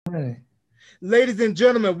Right. Ladies and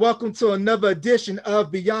gentlemen, welcome to another edition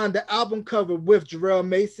of Beyond the Album Cover with Jarrell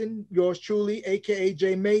Mason, yours truly, aka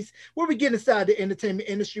Jay Mace, where we get inside the entertainment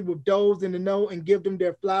industry with those in the know and give them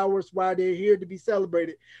their flowers while they're here to be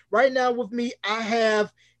celebrated. Right now with me, I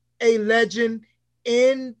have a legend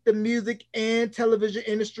in the music and television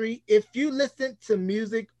industry. If you listen to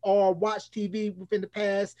music or watch TV within the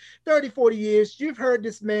past 30, 40 years, you've heard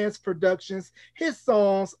this man's productions, his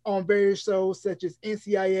songs on various shows such as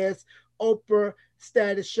NCIS, Oprah,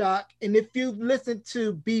 Status Shock. And if you've listened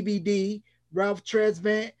to BBD, Ralph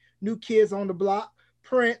Tresvant, New Kids on the Block,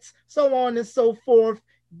 Prince, so on and so forth,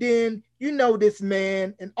 then you know this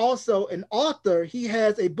man. And also an author. He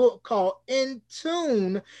has a book called In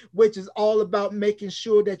Tune, which is all about making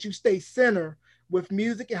sure that you stay center with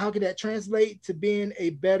music and how can that translate to being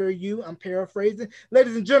a better you. I'm paraphrasing.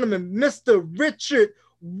 Ladies and gentlemen, Mr. Richard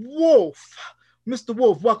Wolff. Mr.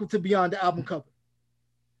 Wolff, welcome to Beyond the Album Cover.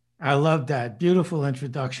 I love that. Beautiful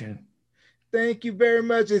introduction. Thank you very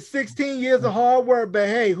much. It's 16 years of hard work, but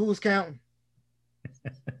hey, who's counting?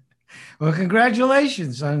 Well,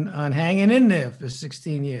 congratulations on hanging in there for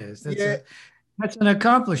 16 years. Yeah, That's an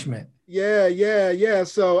accomplishment. yeah.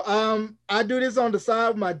 So I do this on the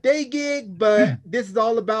side of my day gig, but this is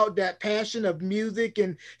all about that passion of music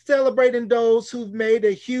and celebrating those who've made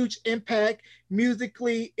a huge impact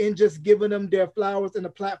musically and just giving them their flowers and a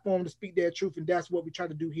platform to speak their truth. And that's what we try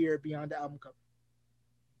to do here at Beyond the Album Cover.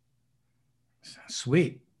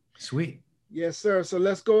 Sweet, sweet. Yes, sir. So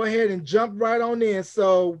let's go ahead and jump right on in.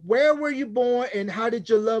 So, where were you born and how did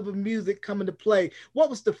your love of music come into play? What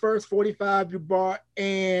was the first 45 you bought?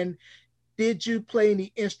 And did you play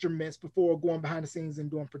any instruments before going behind the scenes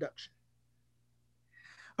and doing production?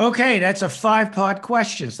 Okay, that's a five-part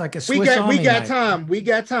question. It's like a We Swiss got we Army got knife. time. We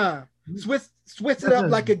got time. Switch it I up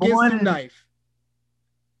was like a Ginsu born in, knife.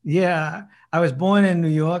 yeah, I was born in New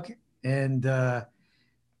York, and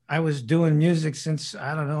I was doing music since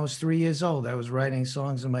I don't know, I was 3 years old. I was writing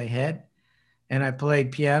songs in my head, and I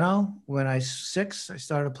played piano when I was 6. I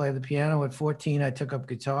started to play the piano at 14. I took up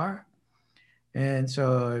guitar. And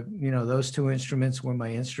so, those two instruments were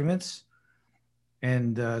my instruments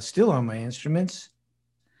and still are my instruments.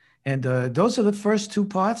 And those are the first two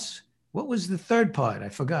parts. What was the third part? I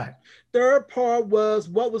forgot. Third part was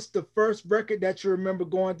what was the first record that you remember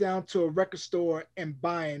going down to a record store and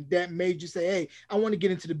buying that made you say, "Hey, I want to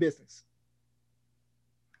get into the business."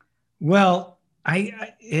 Well,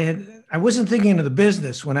 I wasn't thinking of the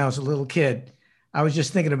business when I was a little kid. I was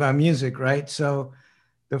just thinking about music, right? So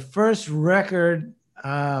the first record,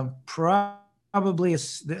 probably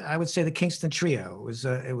is, I would say the Kingston Trio.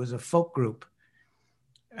 It was a folk group.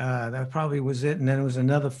 That probably was it. And then it was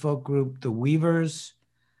another folk group, the Weavers,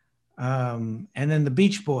 and then the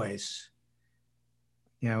Beach Boys.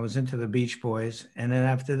 I was into the Beach Boys, and then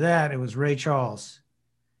after that, it was Ray Charles.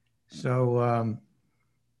 So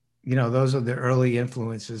those are the early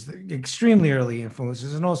influences, the extremely early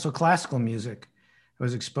influences, and also classical music. I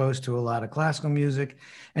was exposed to a lot of classical music,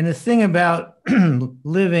 and the thing about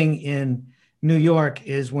living in New York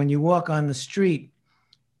is when you walk on the street,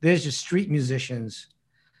 there's just street musicians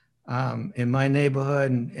in my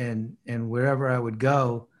neighborhood and wherever I would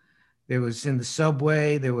go. There was in the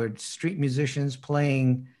subway, there were street musicians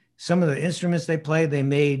playing some of the instruments they played, they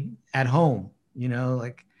made at home,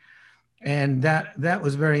 like, and that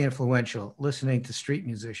was very influential. Listening to street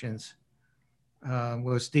musicians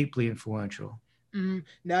was deeply influential.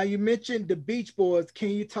 Now you mentioned the Beach Boys. Can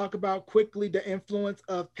you talk about quickly the influence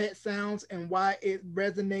of Pet Sounds and why it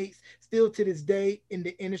resonates still to this day in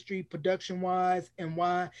the industry, production wise, and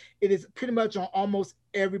why it is pretty much on almost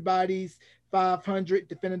everybody's 500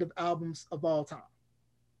 definitive albums of all time?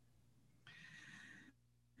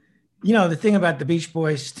 The thing about the Beach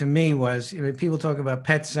Boys to me was, people talk about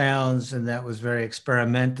Pet Sounds, and that was very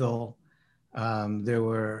experimental. There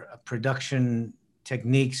were production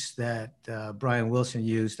techniques that Brian Wilson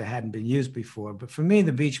used that hadn't been used before. But for me,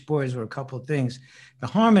 the Beach Boys were a couple of things. The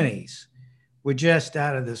harmonies were just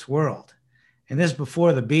out of this world. And this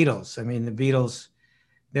before the Beatles. I mean, the Beatles,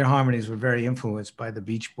 their harmonies were very influenced by the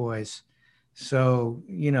Beach Boys. So,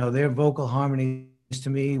 their vocal harmonies to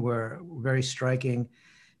me were very striking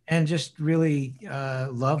and just really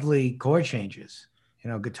lovely chord changes,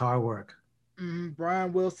 guitar work.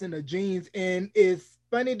 Brian Wilson of Jeans. And it's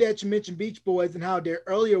funny that you mentioned Beach Boys and how their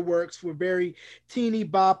earlier works were very teeny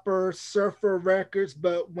bopper, surfer records.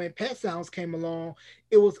 But when Pet Sounds came along,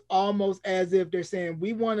 it was almost as if they're saying,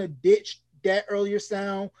 we want to ditch that earlier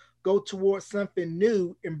sound, go towards something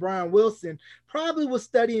new. And Brian Wilson probably was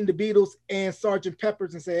studying the Beatles and Sergeant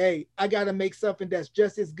Pepper's and say, hey, I got to make something that's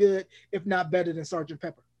just as good, if not better than Sergeant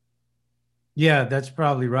Pepper. Yeah, that's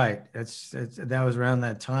probably right. That was around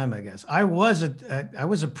that time, I guess. I was a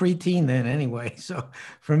preteen then anyway. So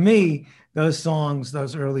for me, those songs,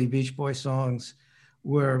 those early Beach Boy songs,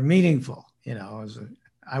 were meaningful.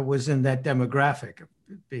 I was in that demographic of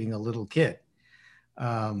being a little kid.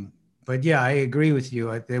 Um, but yeah, I agree with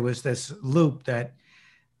you. There was this loop that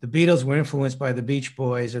the Beatles were influenced by the Beach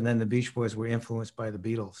Boys, and then the Beach Boys were influenced by the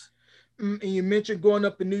Beatles. And you mentioned growing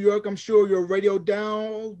up in New York. I'm sure your radio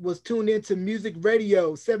dial was tuned into Music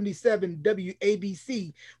Radio 77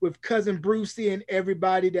 WABC with Cousin Brucey and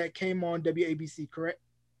everybody that came on WABC, correct?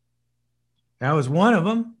 That was one of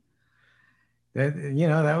them.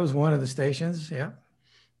 That was one of the stations. Yeah.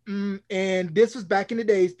 And this was back in the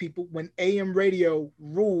days, people, when AM radio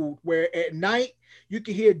ruled, where at night you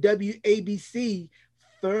could hear WABC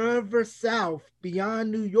further south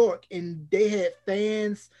beyond New York, and they had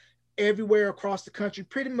fans everywhere across the country,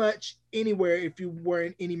 pretty much anywhere if you were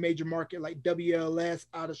in any major market, like WLS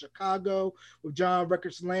out of Chicago with John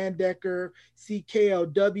Records Landecker,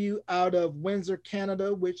 CKLW out of Windsor,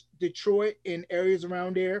 Canada, which Detroit and areas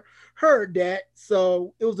around there heard that.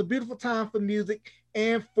 So it was a beautiful time for music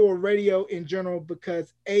and for radio in general,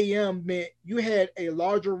 because AM meant you had a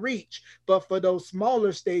larger reach. But for those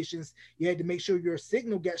smaller stations, you had to make sure your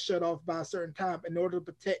signal got shut off by a certain time in order to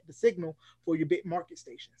protect the signal for your big market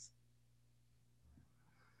stations.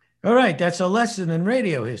 All right, that's a lesson in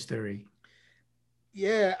radio history.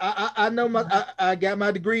 Yeah, I know I got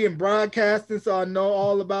my degree in broadcasting, so I know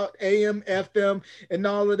all about AM, FM, and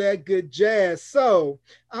all of that good jazz. So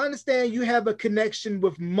I understand you have a connection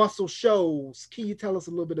with Muscle Shoals. Can you tell us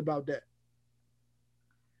a little bit about that?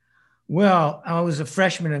 Well, I was a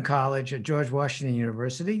freshman in college at George Washington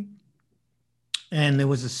University, and there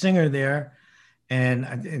was a singer there. And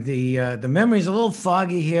the memory's a little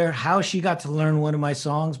foggy here, how she got to learn one of my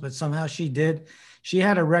songs, but somehow she did. She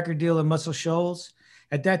had a record deal in Muscle Shoals.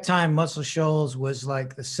 At that time, Muscle Shoals was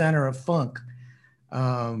like the center of funk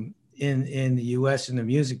in the U.S. in the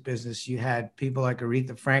music business. You had people like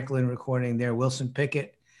Aretha Franklin recording there, Wilson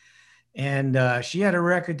Pickett, and she had a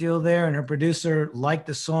record deal there. And her producer liked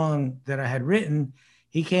the song that I had written.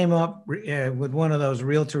 He came up with one of those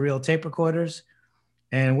reel-to-reel tape recorders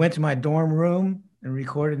and went to my dorm room and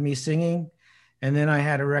recorded me singing. And then I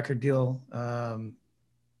had a record deal.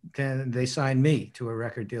 Then they signed me to a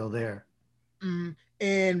record deal there.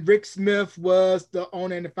 And Rick Smith was the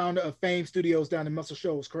owner and the founder of Fame Studios down in Muscle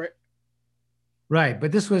Shoals, correct? Right.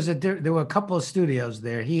 But there were a couple of studios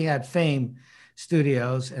there. He had Fame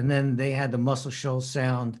Studios, and then they had the Muscle Shoals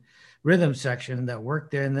Sound rhythm section that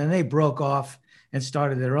worked there. And then they broke off and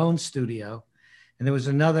started their own studio. And there was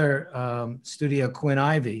another studio, Quinn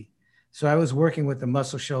Ivy. So I was working with the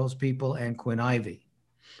Muscle Shoals people and Quinn Ivy.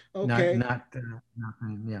 Okay. Not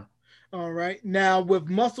yeah. All right. Now, with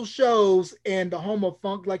Muscle Shoals and the home of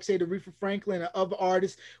funk, like say the Aretha Franklin and other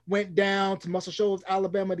artists went down to Muscle Shoals,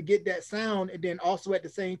 Alabama to get that sound. And then also at the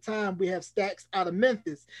same time, we have Stax out of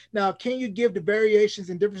Memphis. Now, can you give the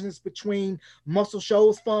variations and differences between Muscle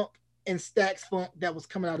Shoals funk and Stax funk that was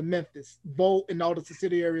coming out of Memphis, Volt and all the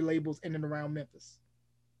subsidiary labels in and around Memphis?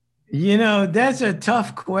 That's a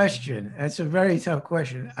tough question. That's a very tough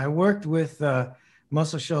question. I worked with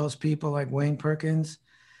Muscle Shoals people like Wayne Perkins,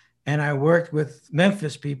 and I worked with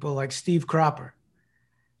Memphis people like Steve Cropper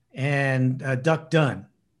and Duck Dunn,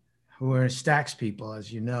 who are Stax people,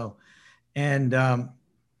 as you know. And,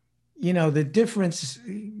 the difference,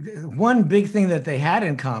 one big thing that they had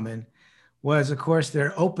in common was, of course,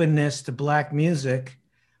 their openness to Black music,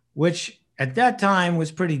 which at that time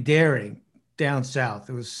was pretty daring down South.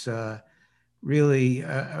 It was really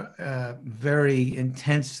very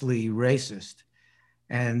intensely racist.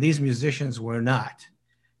 And these musicians were not.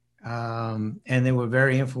 And they were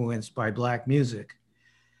very influenced by Black music.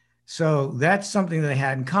 So that's something they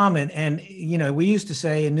had in common. And, we used to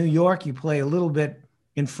say in New York, you play a little bit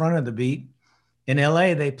in front of the beat. In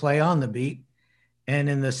LA, they play on the beat. And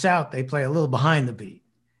in the South, they play a little behind the beat,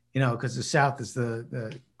 because the South is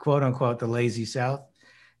the quote unquote, the lazy South.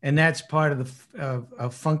 And that's part of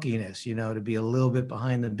of funkiness, to be a little bit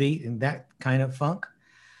behind the beat and that kind of funk.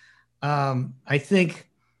 I think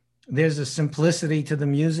there's a simplicity to the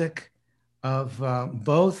music of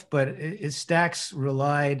both, but Stax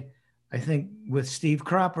relied, I think, with Steve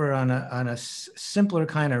Cropper on a simpler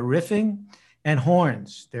kind of riffing and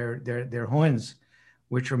horns. Their horns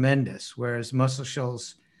were tremendous, whereas Muscle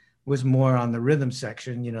Shoals was more on the rhythm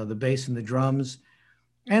section, the bass and the drums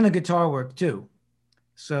and the guitar work too.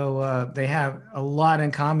 So they have a lot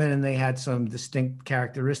in common, and they had some distinct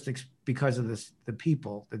characteristics because of the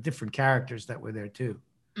people, the different characters that were there too.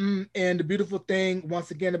 And the beautiful thing,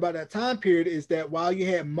 once again, about that time period is that while you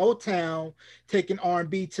had Motown taking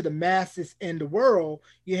R&B to the masses in the world,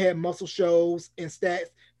 you had Muscle Shoals and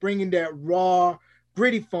Stats bringing that raw,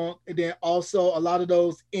 gritty funk, and then also a lot of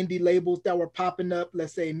those indie labels that were popping up.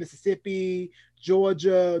 Let's say Mississippi,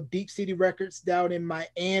 Georgia, Deep City Records down in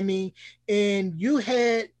Miami, and you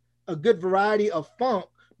had a good variety of funk,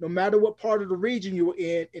 no matter what part of the region you were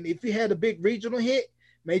in. And if you had a big regional hit,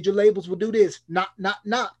 major labels will do this, knock, knock,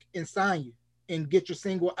 knock, and sign you and get your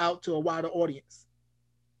single out to a wider audience.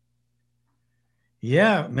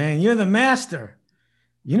 Yeah, man, you're the master.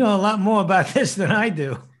 You know a lot more about this than I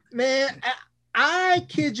do. Man, I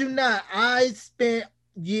kid you not, I spent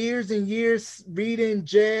years and years reading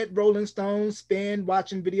Jed, Rolling Stone, Spin,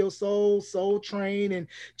 watching Video Soul, Soul Train, and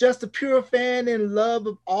just a pure fan and love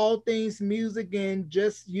of all things music and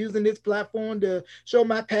just using this platform to show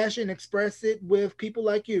my passion, express it with people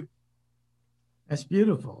like you. That's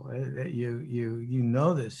beautiful. That you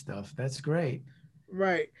know this stuff. That's great.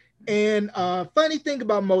 Right. And funny thing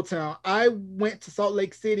about Motown, I went to Salt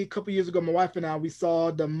Lake City a couple years ago. My wife and I, we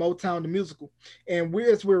saw the Motown the musical, and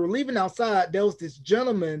as we were leaving outside, there was this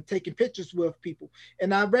gentleman taking pictures with people,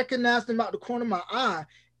 and I recognized him out the corner of my eye.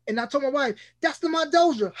 And I told my wife, "That's Lamont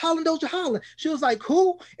Dozier, Holland Dozier, Holland." She was like,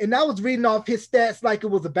 "Who?" And I was reading off his stats like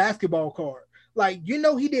it was a basketball card. Like,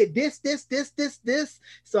 he did this, this, this, this, this.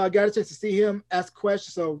 So I got a chance to see him ask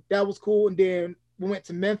questions. So that was cool. And then we went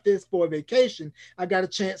to Memphis for a vacation. I got a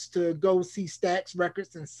chance to go see Stax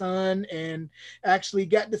Records and Son, and actually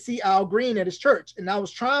got to see Al Green at his church. And I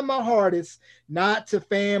was trying my hardest not to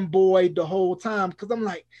fanboy the whole time, because I'm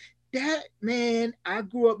like, that man I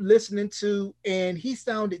grew up listening to, and he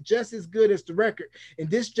sounded just as good as the record. And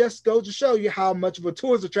this just goes to show you how much of a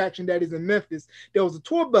tourist attraction that is in Memphis. There was a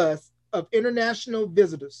tour bus of international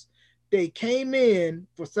visitors. They came in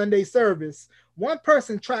for Sunday service. One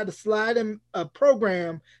person tried to slide him a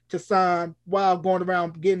program to sign while going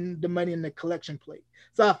around getting the money in the collection plate.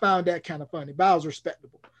 So I found that kind of funny, but I was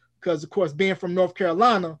respectable because, of course, being from North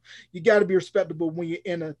Carolina, you got to be respectable when you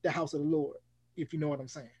enter the house of the Lord, if you know what I'm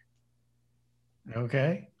saying.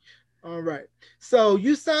 Okay. All right. So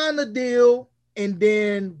you sign the deal, and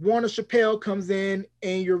then Warner Chappelle comes in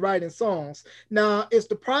and you're writing songs. Now, is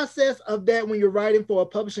the process of that when you're writing for a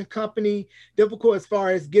publishing company difficult as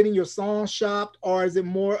far as getting your songs shopped, or is it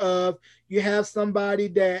more of you have somebody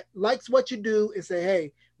that likes what you do and say,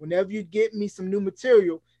 hey, whenever you get me some new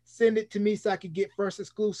material, send it to me so I could get first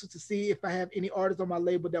exclusive to see if I have any artists on my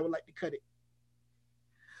label that would like to cut it?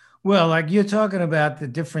 Well, like you're talking about the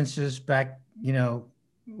differences back,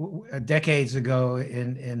 decades ago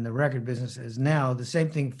in the record business is now the same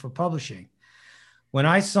thing for publishing. When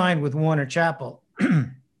I signed with Warner Chappell,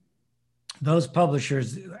 those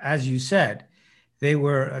publishers, as you said, they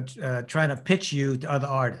were trying to pitch you to other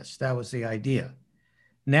artists. That was the idea.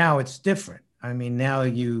 Now it's different. I mean, now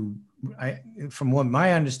from what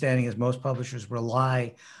my understanding is, most publishers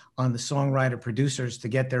rely on the songwriter producers to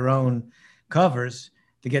get their own covers,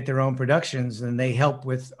 to get their own productions, and they help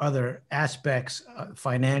with other aspects,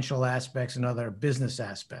 financial aspects and other business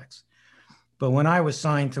aspects. But when I was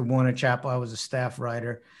signed to Warner Chappell, I was a staff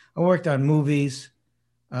writer. I worked on movies,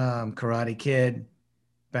 Karate Kid,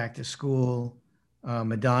 Back to School,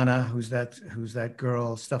 Madonna, who's that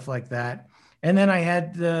girl, stuff like that. And then I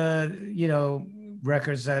had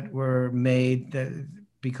records that were made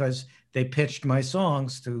because they pitched my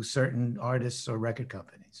songs to certain artists or record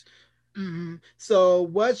companies. Mm-hmm. So,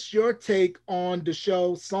 what's your take on the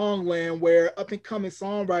show Songland, where up and coming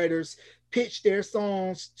songwriters pitch their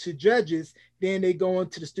songs to judges, then they go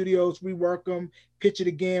into the studios, rework them, pitch it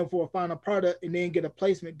again for a final product, and then get a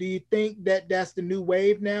placement? Do you think that that's the new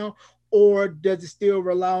wave now? Or does it still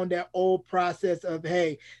rely on that old process of,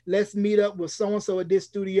 hey, let's meet up with so and so at this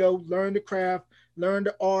studio, learn the craft, learn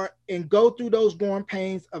the art, and go through those growing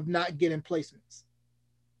pains of not getting placements?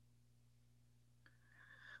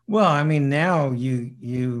 Well, I mean, now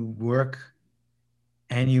you work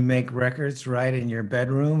and you make records right in your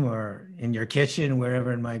bedroom or in your kitchen,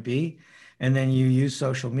 wherever it might be, and then you use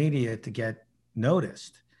social media to get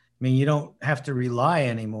noticed. I mean, you don't have to rely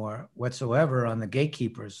anymore whatsoever on the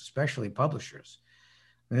gatekeepers, especially publishers.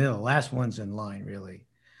 I mean, they're the last ones in line, really.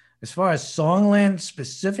 As far as Songland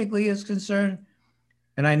specifically is concerned,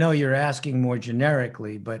 and I know you're asking more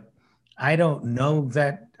generically, but I don't know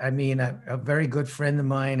that. I mean, a very good friend of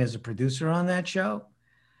mine is a producer on that show,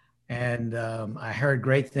 and I heard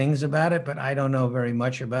great things about it, but I don't know very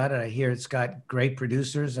much about it. I hear it's got great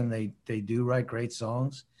producers, and they do write great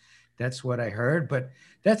songs. That's what I heard, but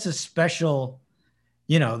that's a special,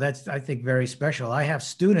 that's I think very special. I have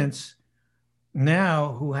students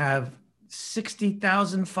now who have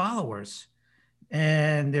 60,000 followers,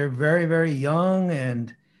 and they're very, very young,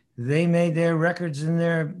 and they made their records in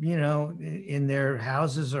their, in their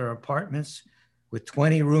houses or apartments with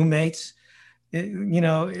 20 roommates,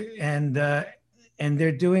 and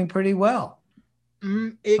they're doing pretty well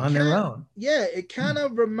It on their can, own. yeah, it kind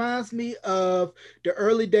of reminds me of the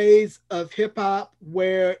early days of hip hop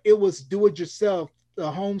where it was do it yourself, the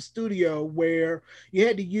home studio where you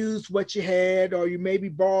had to use what you had, or you maybe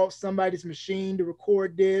borrowed somebody's machine to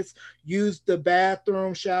record this, use the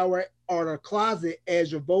bathroom, shower, or the closet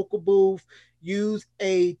as your vocal booth, use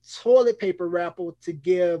a toilet paper wrapper to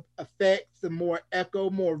give effects and more echo,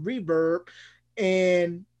 more reverb.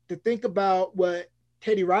 And to think about what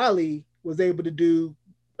Teddy Riley was able to do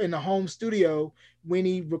in the home studio when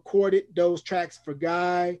he recorded those tracks for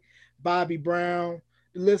Guy, Bobby Brown.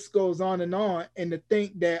 The list goes on and on. And to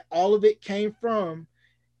think that all of it came from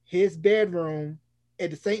his bedroom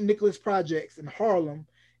at the St. Nicholas Projects in Harlem,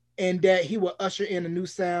 and that he will usher in a new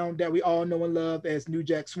sound that we all know and love as New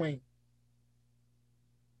Jack Swing.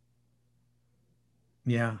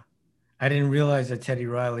 Yeah. I didn't realize that Teddy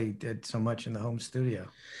Riley did so much in the home studio.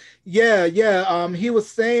 Yeah, yeah. He was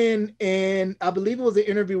saying, and I believe it was an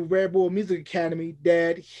interview with Red Bull Music Academy,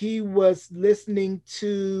 that he was listening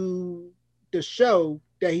to the show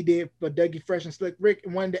that he did for Dougie Fresh and Slick Rick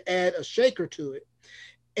and wanted to add a shaker to it.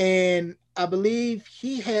 And I believe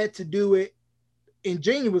he had to do it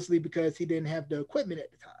ingenuously because he didn't have the equipment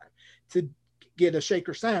at the time to get a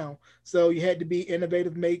shaker sound. So you had to be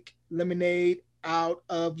innovative, make lemonade out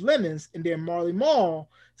of lemons. And then Marley Marl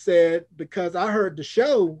said, because I heard the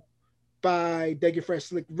show by Dougie Fresh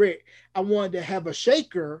Slick Rick, I wanted to have a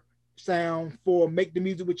shaker sound for Make the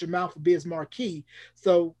Music with Your Mouth for Biz Marquee.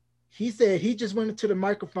 So he said he just went into the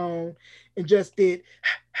microphone and just did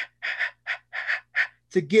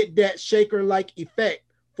to get that shaker like effect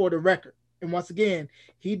for the record. And once again,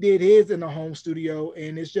 he did his in a home studio,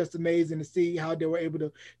 and it's just amazing to see how they were able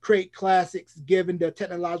to create classics given the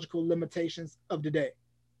technological limitations of the day.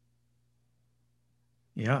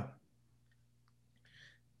 Yeah.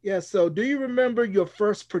 Yeah, so do you remember your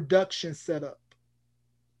first production setup?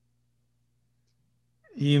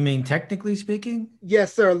 You mean technically speaking?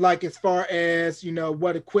 Yes, sir. Like as far as,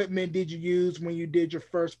 what equipment did you use when you did your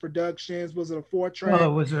first productions? Was it a four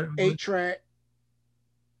Well, track, eight track?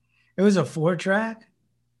 it was a 4 track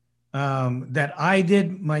that I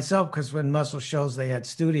did myself, because when Muscle Shoals, they had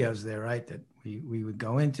studios there, right? That we would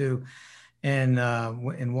go into. And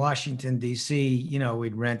in Washington, D.C.,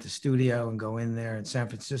 we'd rent a studio and go in there. In San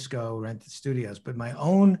Francisco, rent the studios. But my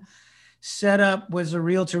own setup was a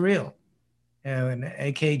reel to reel, an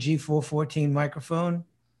AKG 414 microphone,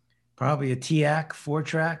 probably a TIAC 4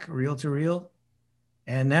 track reel to reel.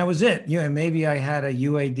 And that was it. Maybe I had a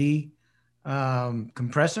UAD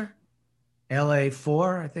compressor,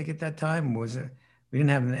 LA4, I think at that time. We didn't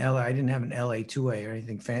have an LA, I didn't have an LA2A or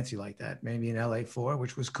anything fancy like that. Maybe an LA4,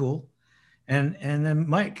 which was cool. And then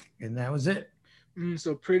Mike, and that was it.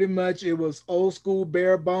 So pretty much it was old school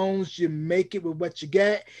bare bones. You make it with what you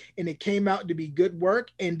got, and it came out to be good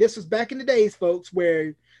work. And this was back in the days, folks,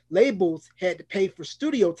 where labels had to pay for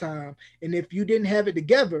studio time, and if you didn't have it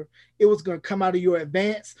together, it was going to come out of your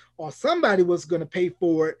advance, or somebody was going to pay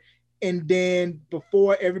for it. And then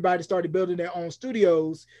before everybody started building their own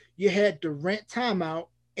studios, you had to rent time out.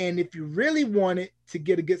 And if you really wanted to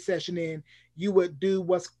get a good session in, you would do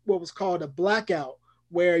what was called a blackout,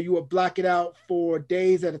 where you would block it out for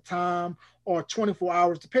days at a time or 24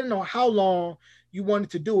 hours, depending on how long you wanted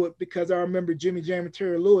to do it. Because I remember Jimmy Jam and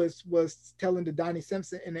Terry Lewis was telling the Donnie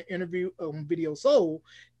Simpson in an interview on Video Soul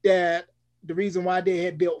that the reason why they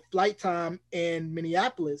had built Flight Time in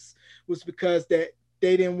Minneapolis was because that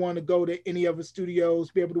they didn't want to go to any other studios,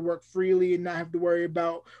 be able to work freely and not have to worry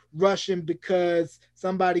about rushing because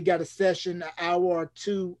somebody got a session an hour or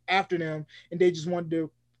two after them, and they just wanted to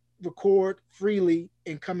record freely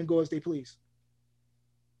and come and go as they please.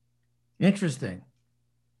 Interesting.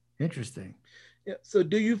 Interesting. Yeah. So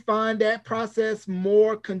do you find that process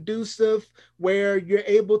more conducive where you're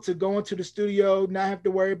able to go into the studio, not have to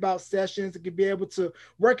worry about sessions, and can be able to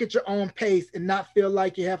work at your own pace and not feel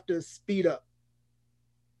like you have to speed up?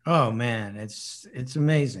 Oh man, it's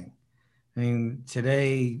amazing. I mean,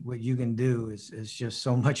 today what you can do is just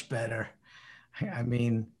so much better. I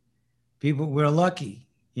mean, we're lucky,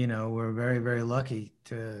 we're very, very lucky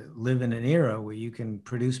to live in an era where you can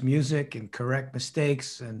produce music and correct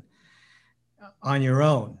mistakes and on your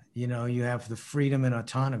own. You have the freedom and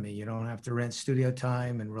autonomy. You don't have to rent studio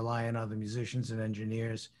time and rely on other musicians and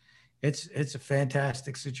engineers. It's a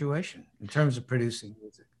fantastic situation in terms of producing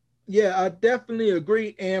music. Yeah, I definitely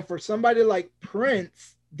agree. And for somebody like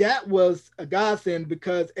Prince, that was a godsend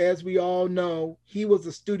because, as we all know, he was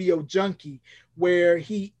a studio junkie where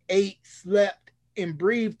he ate, slept, and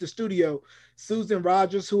breathed the studio. Susan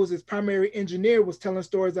Rogers, who was his primary engineer, was telling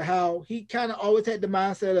stories of how he kind of always had the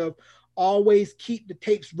mindset of always keep the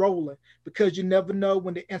tapes rolling because you never know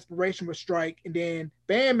when the inspiration will strike. And then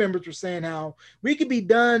band members were saying how we could be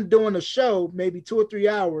done doing a show, maybe 2 or 3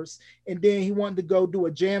 hours, and then he wanted to go do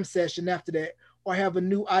a jam session after that or have a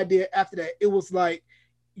new idea after that. It was like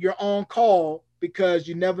you're on call because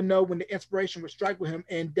you never know when the inspiration would strike with him.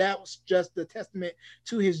 And that was just a testament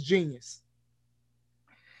to his genius.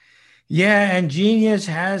 Yeah, and genius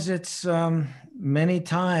has its many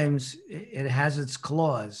times it has its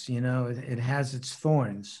claws, you know, it has its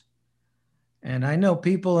thorns. And I know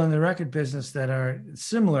people in the record business that are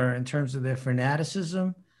similar in terms of their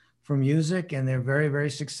fanaticism for music, and they're very, very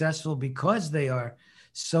successful because they are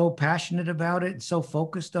so passionate about it and so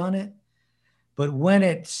focused on it. But when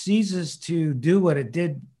it ceases to do what it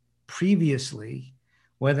did previously,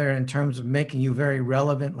 whether in terms of making you very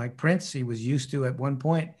relevant, like Prince, he was used to at one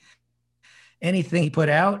point, anything he put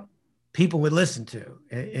out, people would listen to.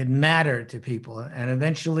 It mattered to people. And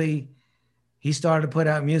eventually, he started to put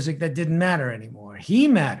out music that didn't matter anymore. He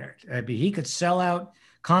mattered. I mean, he could sell out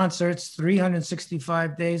concerts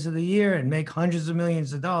 365 days of the year and make hundreds of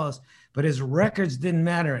millions of dollars, but his records didn't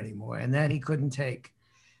matter anymore, and that he couldn't take.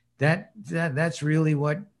 That's really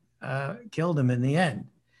what killed him in the end.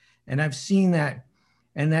 And I've seen that,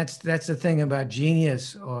 and that's the thing about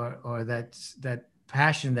genius or that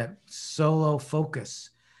passion, that solo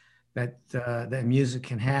focus that music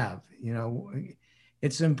can have. You know,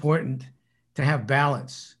 it's important to have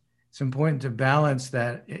balance. It's important to balance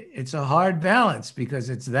that. It's a hard balance because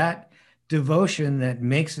it's that devotion that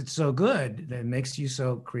makes it so good, that makes you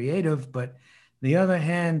so creative. But the other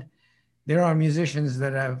hand, there are musicians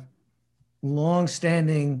that have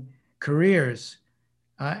long-standing careers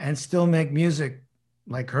and still make music,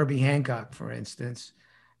 like Herbie Hancock, for instance,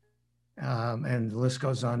 and the list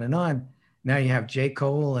goes on and on. Now you have J.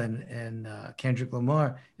 Cole and Kendrick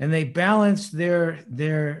Lamar, and they balance their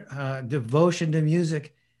devotion to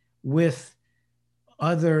music with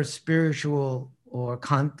other spiritual or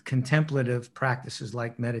contemplative practices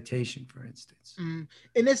like meditation, for instance. And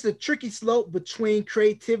it's a tricky slope between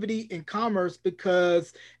creativity and commerce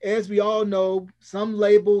because, as we all know, some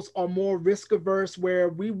labels are more risk averse, where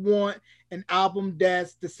we want an album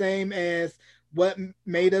that's the same as what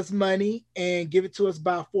made us money and give it to us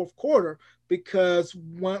by fourth quarter. Because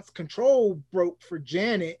once Control broke for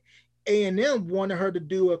Janet, A&M wanted her to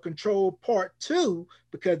do a Control Part 2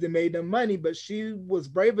 because it made them money, but she was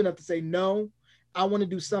brave enough to say, no, I want to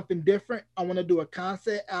do something different. I want to do a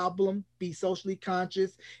concept album, be socially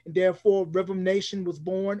conscious, and therefore Rhythm Nation was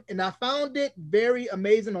born. And I found it very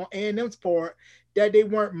amazing on A&M's part that they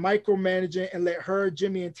weren't micromanaging and let her,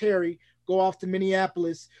 Jimmy, and Terry go off to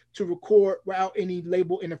Minneapolis to record without any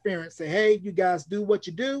label interference. Say, hey, you guys do what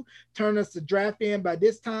you do. Turn us the draft in by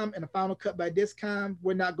this time and the final cut by this time.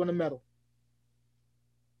 We're not going to meddle.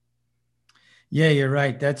 Yeah, you're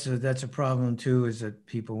right. That's a problem too, is that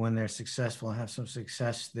people, when they're successful, have some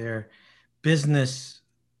success, their business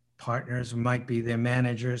partners might be their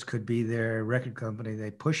managers, could be their record company.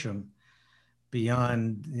 They push them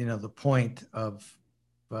beyond, you know, the point of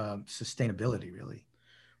sustainability, really,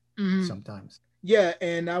 Mm-hmm. sometimes. Yeah,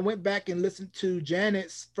 and I went back and listened to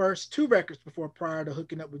Janet's first two records before prior to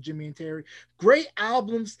hooking up with Jimmy and Terry. Great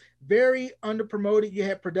albums, very underpromoted. You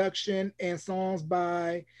had production and songs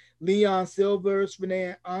by Leon Silvers, Renee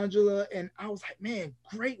and Angela, and I was like, man,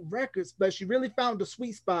 great records. But she really found the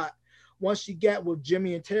sweet spot once she got with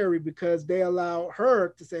Jimmy and Terry because they allowed her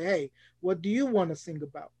to say, hey, what do you want to sing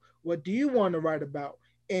about? What do you want to write about?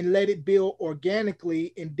 And let it build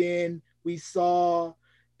organically. And then we saw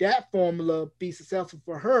that formula be successful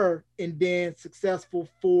for her and then successful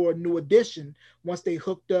for New Edition once they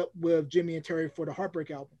hooked up with Jimmy and Terry for the Heartbreak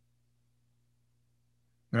album,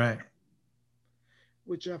 Right.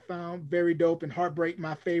 which I found very dope. And Heartbreak,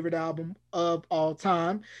 my favorite album of all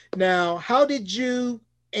time. Now, how did you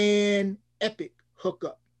and Epic hook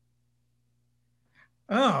up?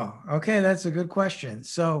 Oh, okay. That's a good question.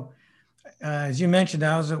 So, as you mentioned,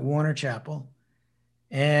 I was at Warner Chapel,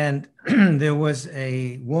 and there was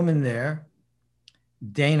a woman there,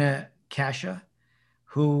 Dana Kasha,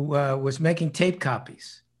 who was making tape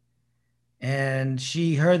copies. And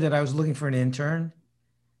she heard that I was looking for an intern,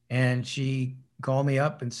 and she called me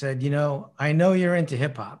up and said, you I know you're into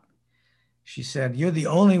hip hop. She said, you're the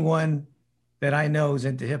only one that I know who's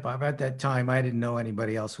into hip hop. At that time, I didn't know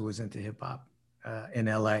anybody else who was into hip hop in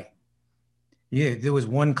LA. Yeah, there was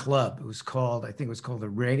one club. It was called, I think it was called the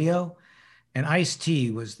Radio. and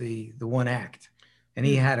Ice-T was the one act, and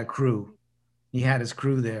he had a crew. He had his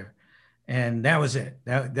crew there, and that was it.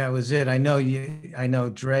 That was it. I know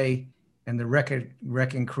Dre and the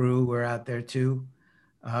Wrecking Crew were out there too.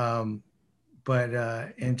 Um, but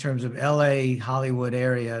in terms of LA, Hollywood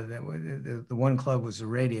area, the one club was the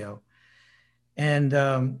radio. And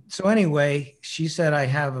so anyway, she said, I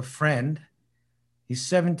have a friend. He's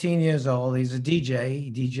 17 years old. He's a DJ.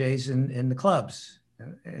 He DJs in the clubs,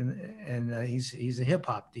 and he's a hip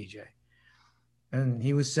hop DJ. And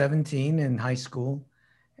he was 17 in high school,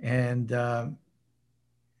 and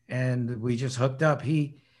we just hooked up.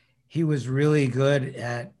 He was really good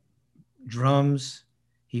at drums.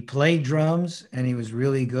 He played drums, and he was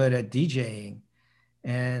really good at DJing.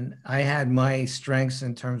 And I had my strengths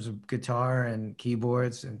in terms of guitar and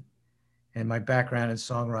keyboards and my background in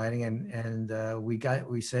songwriting. And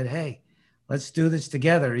we said, hey, let's do this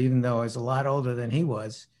together, even though I was a lot older than he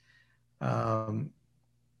was. Um,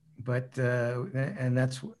 and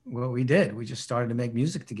that's what we did. We just started to make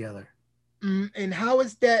music together. And how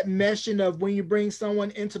is that meshing of when you bring someone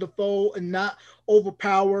into the fold and not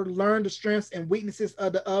overpower, learn the strengths and weaknesses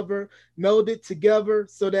of the other, meld it together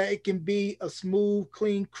so that it can be a smooth,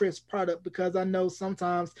 clean, crisp product? Because I know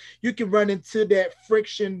sometimes you can run into that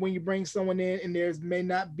friction when you bring someone in and there's may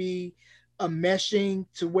not be a meshing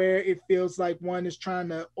to where it feels like one is trying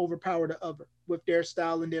to overpower the other with their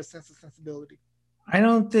style and their sense of sensibility. I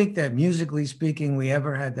don't think that musically speaking, we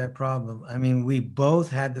ever had that problem. I mean, we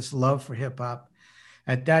both had this love for hip hop.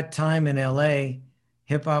 At that time in LA,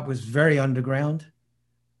 hip hop was very underground.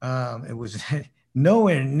 It was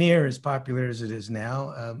nowhere near as popular as it is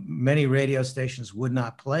now. Many radio stations would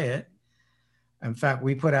not play it. In fact,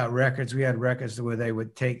 we put out records. We had records where they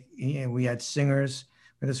would take, we had singers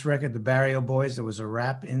for this record, the Barrio Boys, there was a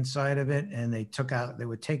rap inside of it, and they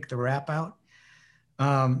would take the rap out.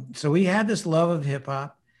 So we had this love of hip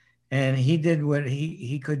hop, and he did what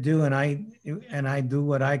he could do, and I do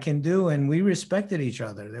what I can do, and we respected each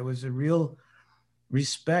other. There was a real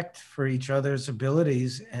respect for each other's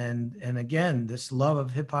abilities, and again, this love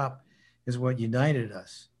of hip hop is what united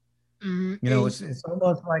us. It's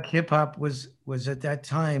almost like hip hop was at that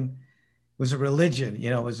time was a religion.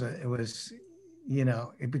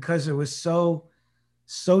 Because it was so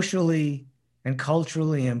socially and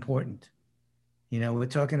culturally important. We're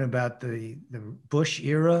talking about the Bush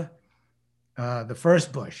era, the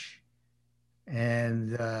first Bush, and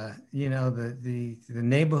the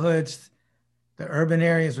neighborhoods, the urban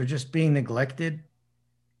areas were just being neglected,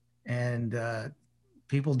 and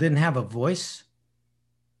people didn't have a voice,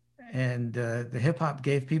 and the hip hop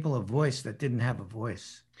gave people a voice that didn't have a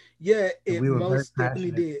voice. Yeah, And it we were very most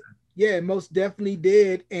definitely passionate. did. Yeah, it most definitely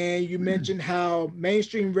did. And you mentioned how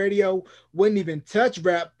mainstream radio wouldn't even touch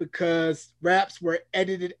rap because raps were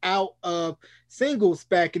edited out of singles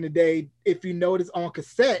back in the day. If you notice on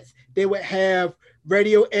cassettes, they would have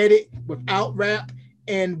radio edit without rap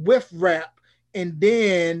and with rap. And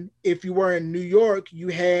then if you were in New York, you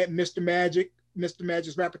had Mr.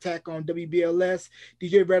 Magic's Rap Attack on WBLS,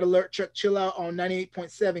 DJ Red Alert, Chuck Chill Out on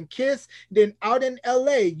 98.7 Kiss. Then out in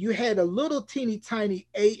LA, you had a little teeny tiny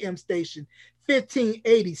AM station,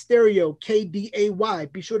 1580 Stereo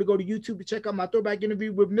KDAY. Be sure to go to YouTube to check out my throwback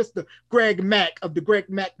interview with Mr. Greg Mack of the Greg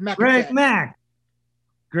Mack Greg Attack. Mack.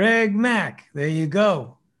 Greg Mack. There you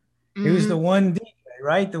go. He was the one DJ,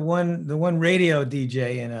 right? The one radio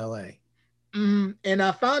DJ in LA. And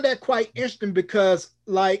I found that quite interesting because,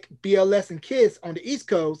 like BLS and Kiss on the East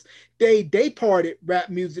Coast, they parted rap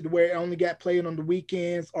music where it only got played on the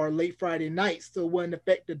weekends or late Friday nights, so it wouldn't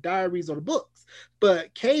affect the diaries or the books.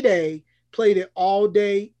 But K-Day played it all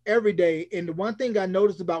day, every day. And the one thing I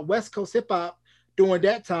noticed about West Coast hip hop during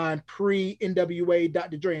that time, pre NWA,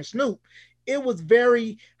 Dr. Dre, and Snoop, it was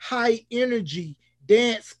very high energy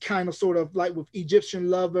dance, kind of sort of like with Egyptian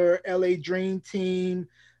Lover, LA Dream Team,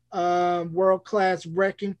 World Class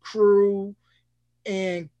Wrecking Crew,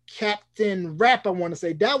 and Captain Rap. I want to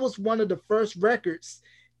say that was one of the first records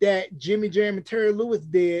that Jimmy Jam and Terry Lewis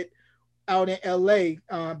did out in LA.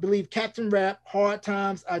 I believe Captain Rap, Hard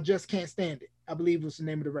Times, I Just Can't Stand It, I believe was the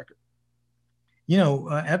name of the record.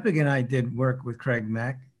 Epic and I did work with Craig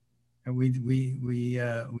Mack, and we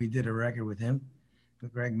did a record with him,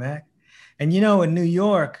 with Greg Mack. And in New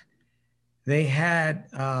York, they had,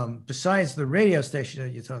 besides the radio station that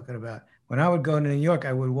you're talking about, when I would go to New York,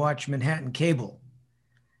 I would watch Manhattan Cable,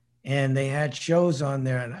 and they had shows on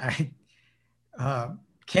there, and I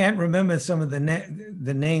can't remember some of the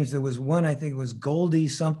names. There was one, I think it was Goldie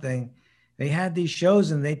something. They had these shows,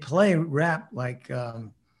 and they play rap like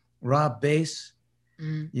Rob Bass,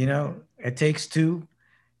 It Takes Two.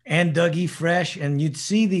 and Dougie Fresh, and you'd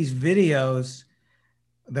see these videos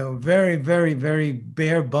that were very, very, very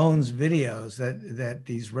bare bones videos that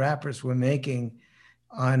these rappers were making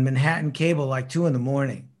on Manhattan cable, like 2 in the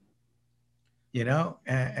morning,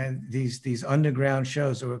 and these underground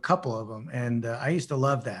shows. There were a couple of them, and I used to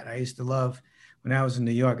love that. I used to love when I was in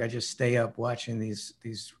New York. I just stay up watching these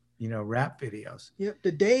rap videos. Yep,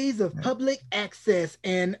 the days of public access.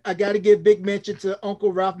 And I got to give big mention to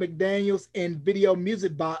Uncle Ralph McDaniels and Video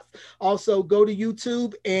Music Box. Also, go to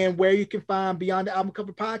YouTube and where you can find Beyond the Album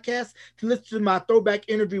Cover podcast to listen to my throwback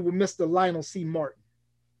interview with Mr. Lionel C. Martin.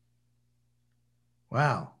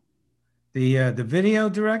 Wow, the video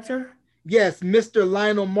director. Yes, Mr.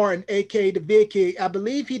 Lionel Martin, aka the Vid Kid. I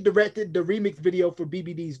believe he directed the remix video for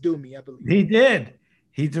BBD's Do Me, I believe. He did.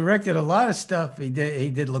 He directed a lot of stuff. He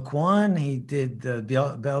did Laquan. He did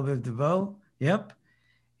Belle Biv DeVoe. Yep.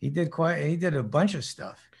 He did a bunch of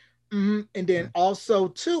stuff. Mm-hmm. And then also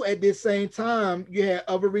too, at this same time, you had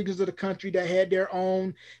other regions of the country that had their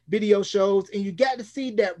own video shows, and you got to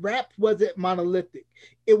see that rap wasn't monolithic.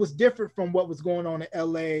 It was different from what was going on in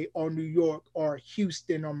LA or New York or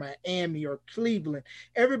Houston or Miami or Cleveland.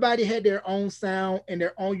 Everybody had their own sound and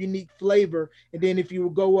their own unique flavor. And then if you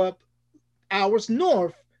would go up hours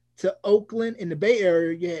north to Oakland in the Bay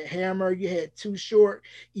Area, you had Hammer, you had Too Short,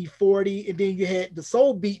 E40, and then you had the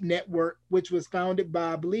Soul Beat Network, which was founded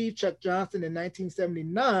by, I believe, Chuck Johnson in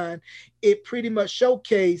 1979. It pretty much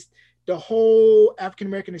showcased the whole African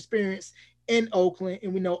American experience in Oakland.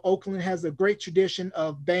 And we know Oakland has a great tradition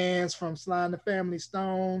of bands from Sly and the Family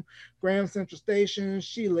Stone, Graham Central Station,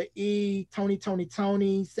 Sheila E., Tony,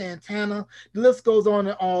 Santana. The list goes on,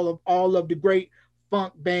 and all of the great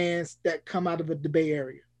funk bands that come out of the Bay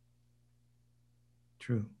Area.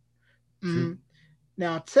 True.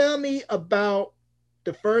 Now, tell me about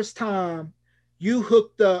the first time you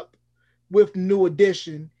hooked up with New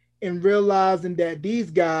Edition and realizing that these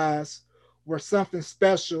guys were something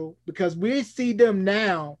special, because we see them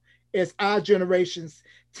now as our generation's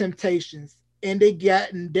Temptations, and they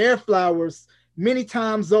gotten their flowers many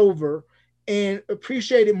times over and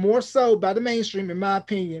appreciated more so by the mainstream, in my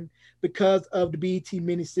opinion, because of the BET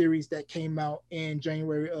miniseries that came out in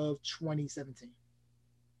January of 2017.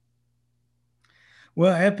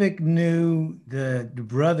 Well, Epic knew the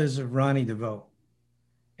brothers of Ronnie DeVoe,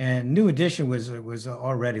 and New Edition was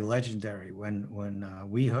already legendary when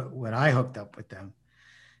I hooked up with them,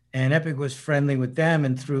 and Epic was friendly with them,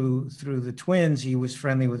 and through the twins, he was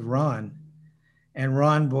friendly with Ron, and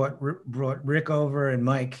Ron brought Rick over and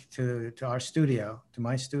Mike to our studio, to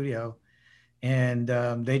my studio, and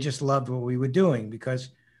they just loved what we were doing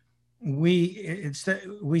because we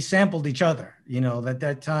sampled each other. At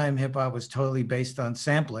that time, hip hop was totally based on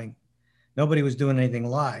sampling. Nobody was doing anything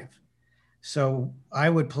live. So I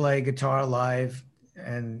would play guitar live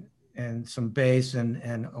and some bass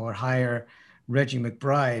or hire Reggie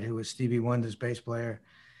McBride, who was Stevie Wonder's bass player,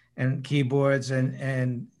 and keyboards,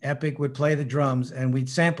 and Epic would play the drums, and we'd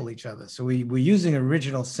sample each other. So we were using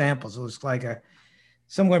original samples. It was like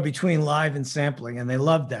somewhere between live and sampling, and they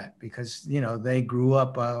loved that because they grew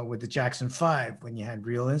up with the Jackson 5 when you had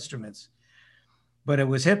real instruments, but it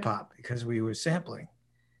was hip hop because we were sampling,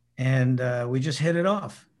 and we just hit it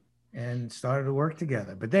off and started to work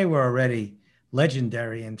together. But they were already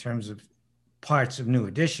legendary in terms of parts of New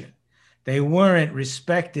Edition. They weren't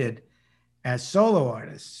respected as solo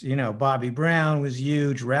artists. Bobby Brown was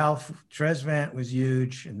huge, Ralph Tresvant was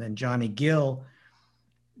huge, and then Johnny Gill.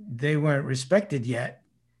 They weren't respected yet,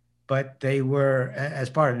 but they were, as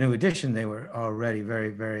part of New Edition, they were already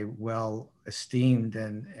very, very well esteemed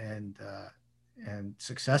and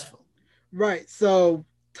successful. Right. So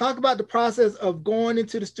talk about the process of going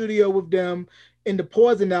into the studio with them in the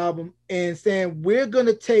Poison album and saying, we're going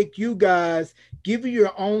to take you guys, give you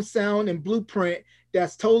your own sound and blueprint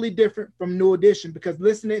that's totally different from New Edition. Because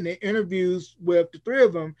listening to interviews with the three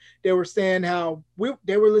of them, they were saying how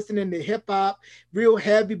they were listening to hip hop real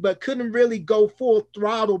heavy, but couldn't really go full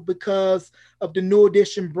throttle because of the New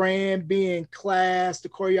Edition brand being class, the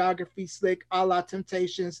choreography slick, a la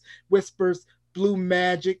Temptations, Whispers, Blue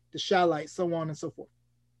Magic, the Shy Lights, so on and so forth.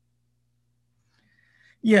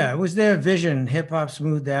 Yeah, it was their vision. Hip hop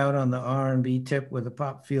smoothed out on the R&B tip with a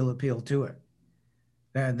pop feel appeal to it.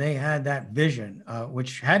 They had that vision,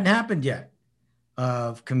 which hadn't happened yet,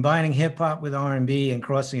 of combining hip hop with R&B and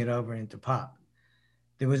crossing it over into pop.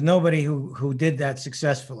 There was nobody who did that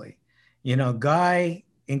successfully. Guy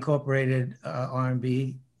incorporated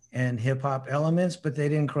R&B and hip hop elements, but they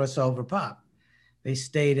didn't cross over pop. They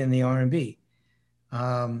stayed in the R&B.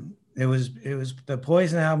 It was the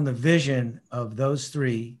Poison album, the vision of those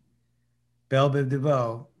three, Belle Biv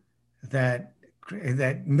DeVoe, that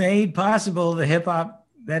that made possible the hip hop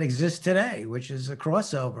that exists today, which is a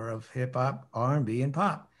crossover of hip hop, R&B, and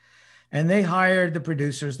pop. And they hired the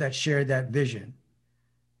producers that shared that vision.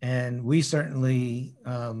 And we certainly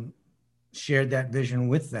shared that vision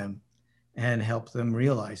with them and helped them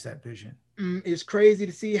realize that vision. It's crazy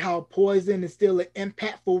to see how Poison is still an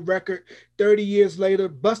impactful record 30 years later.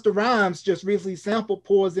 Busta Rhymes just recently sampled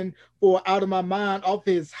Poison for Out of My Mind off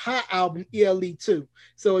his Hot album, ELE 2.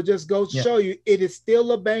 So it just goes to show you it is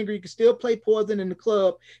still a banger. You can still play Poison in the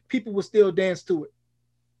club. People will still dance to it.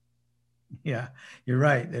 Yeah, you're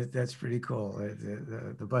right. That's pretty cool.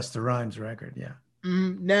 The Busta Rhymes record, yeah.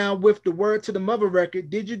 Now, with the Word to the Mother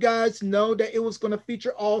record, did you guys know that it was going to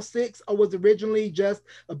feature all six, or was originally just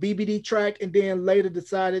a BBD track and then later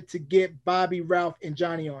decided to get Bobby, Ralph, and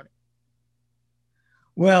Johnny on it?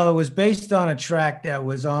 Well, it was based on a track that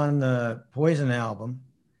was on the Poison album.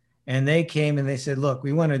 And they came and they said, look,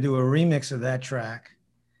 we want to do a remix of that track.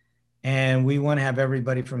 And we want to have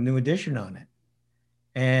everybody from New Edition on it.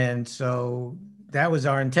 And so that was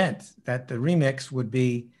our intent, that the remix would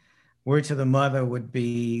be Word to the Mother would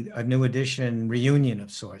be a New Edition reunion of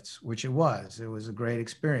sorts, which it was. It was a great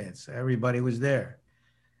experience. Everybody was there.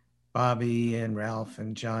 Bobby and Ralph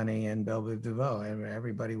and Johnny and Belle Biv DeVoe, and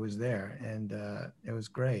everybody was there. And it was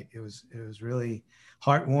great. It was really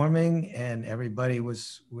heartwarming, and everybody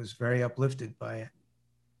was very uplifted by it.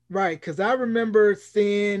 Right, because I remember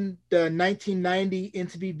seeing the 1990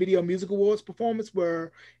 MTV Video Music Awards performance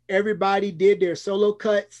where everybody did their solo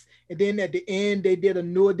cuts, and then at the end they did a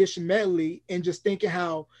New Edition medley, and just thinking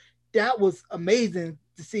how that was amazing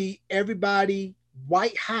to see everybody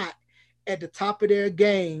white hot at the top of their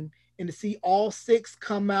game, and to see all six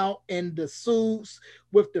come out in the suits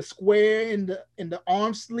with the square in the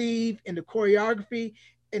arm sleeve and the choreography,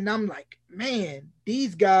 and I'm like, man,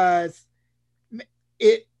 these guys,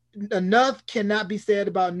 it enough cannot be said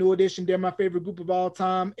about New Edition. They're my favorite group of all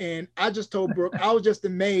time. And I just told Brooke, I was just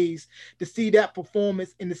amazed to see that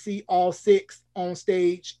performance and to see all six on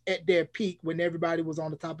stage at their peak when everybody was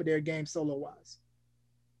on the top of their game solo wise.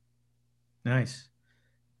 Nice.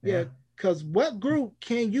 Yeah. Because what group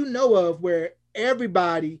can you know of where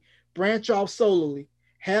everybody branch off solely,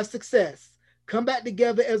 have success, come back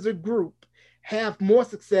together as a group, have more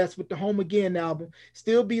success with the Home Again album,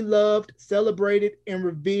 still be loved, celebrated, and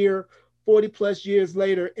revered 40 plus years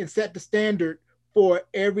later, and set the standard for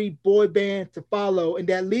every boy band to follow? And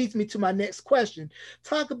that leads me to my next question.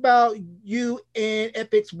 Talk about you and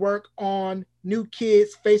Epic's work on New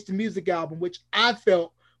Kids' Face the Music album, which I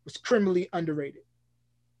felt was criminally underrated.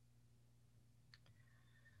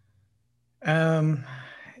 Again,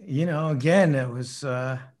 it was,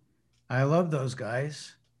 I love those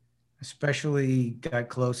guys. Especially got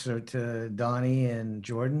closer to Donnie and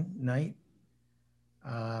Jordan Knight.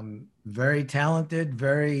 Very talented,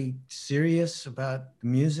 very serious about the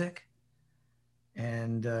music.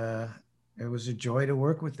 And it was a joy to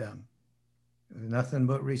work with them. Nothing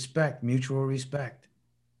but respect, mutual respect.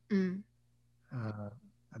 They're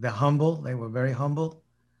humble. They were very humble.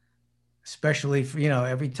 Especially for,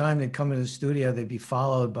 every time they'd come to the studio, they'd be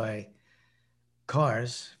followed by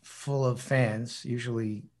cars full of fans,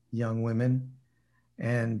 usually young women,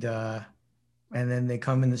 and then they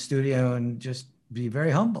come in the studio and just be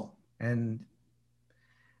very humble and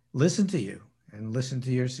listen to you and listen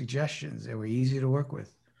to your suggestions. They were easy to work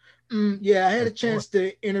with. Yeah, I had a chance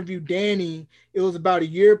to interview Danny. It was about a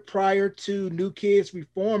year prior to New Kids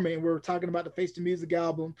reforming. We were talking about the Face the Music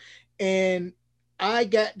album, and I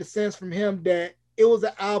got the sense from him that it was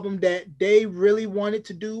an album that they really wanted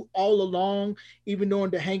to do all along, even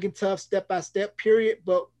during the Hanging Tough step-by-step period.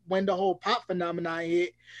 But when the whole pop phenomenon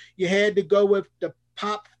hit, you had to go with the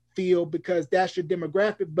pop feel because that's your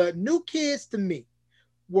demographic. But New Kids to me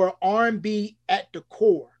were R&B at the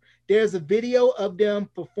core. There's a video of them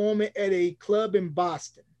performing at a club in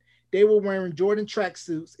Boston. They were wearing Jordan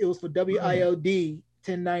tracksuits. It was for WILD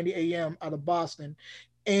 1090 AM out of Boston.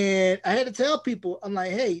 And I had to tell people, I'm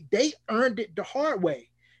like, hey, they earned it the hard way,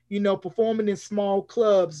 performing in small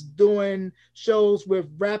clubs, doing shows with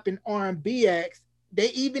rap and R&B acts. They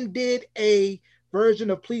even did a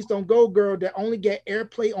version of Please Don't Go Girl that only got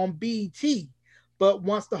airplay on BET. But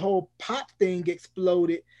once the whole pop thing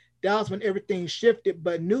exploded, that was when everything shifted.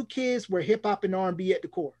 But New Kids were hip hop and R&B at the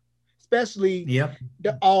core, especially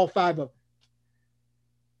all five of them.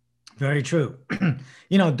 Very true.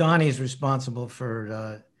 Donnie's responsible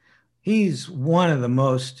for, he's one of the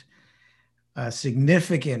most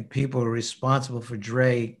significant people responsible for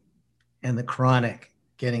Dre and the Chronic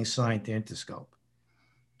getting signed to Interscope.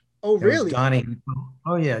 Oh, really? Donnie.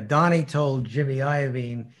 Oh, yeah. Donnie told Jimmy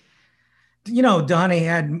Iovine, Donnie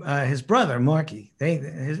had his brother Marky.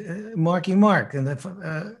 Marky Mark and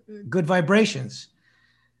the Good Vibrations.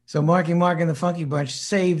 So Marky Mark and the Funky Bunch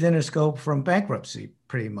saved Interscope from bankruptcy,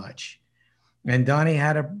 pretty much. And Donnie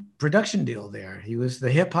had a production deal there. He was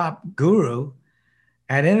the hip hop guru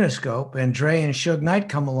at Interscope, and Dre and Suge Knight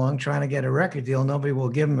come along trying to get a record deal. Nobody will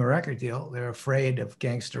give him a record deal. They're afraid of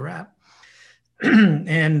gangster rap.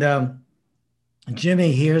 And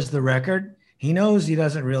Jimmy hears the record. He knows he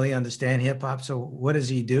doesn't really understand hip hop. So what does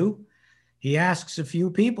he do? He asks a few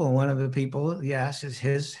people. One of the people he asks is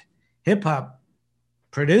his hip hop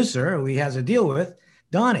producer, who he has a deal with,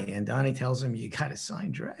 Donnie. And Donnie tells him, "You got to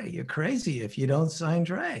sign Dre. You're crazy if you don't sign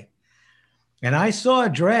Dre." And I saw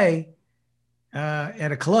Dre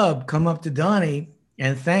at a club come up to Donnie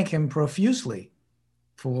and thank him profusely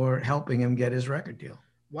for helping him get his record deal.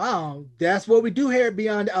 Wow, that's what we do here at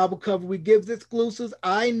Beyond the Album Cover. We give exclusives.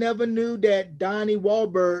 I never knew that Donnie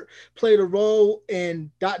Wahlberg played a role in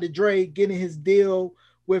Dr. Dre getting his deal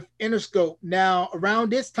with Interscope. Now, around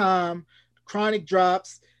this time, Chronic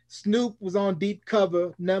drops. Snoop was on deep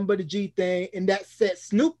cover, Nothing But a G Thing, and that set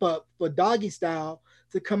Snoop up for Doggy Style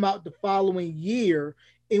to come out the following year.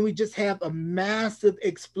 And we just have a massive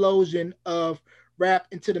explosion of rap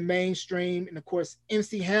into the mainstream. And of course,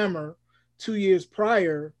 MC Hammer 2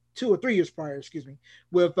 or 3 years prior, excuse me,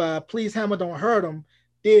 with Please Hammer Don't Hurt 'Em,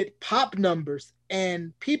 did pop numbers.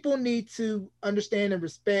 And people need to understand and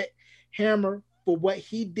respect Hammer for what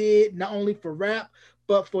he did, not only for rap,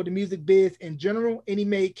 but for the music biz in general. And he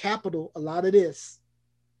made Capital a lot of this.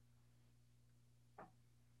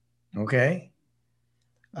 Okay.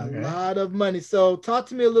 A lot of money. So talk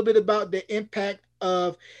to me a little bit about the impact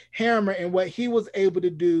of Hammer and what he was able to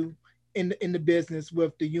do in the business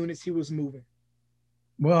with the units he was moving.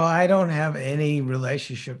 Well, I don't have any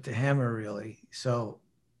relationship to Hammer really, so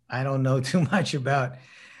I don't know too much about.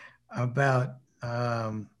 I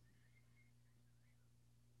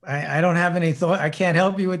don't have any thought. I can't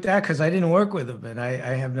help you with that because I didn't work with him, and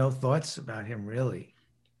I have no thoughts about him really.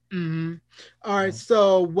 Mm-hmm. All right.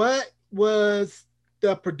 So, what was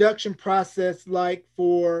the production process like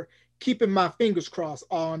for Keeping My Fingers Crossed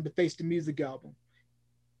on the Face the Music album?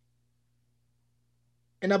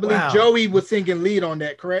 And I believe Wow. Joey was singing lead on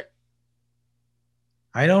that, correct?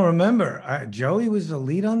 I don't remember. Joey was the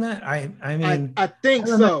lead on that. I mean, I think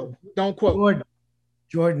I remember so. Don't quote.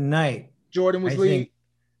 Jordan Knight. Jordan was I lead. think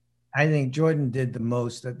I think Jordan did the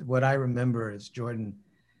most. What I remember is Jordan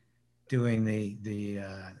doing the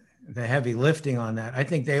heavy lifting on that. I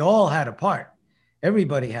think they all had a part.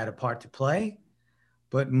 Everybody had a part to play,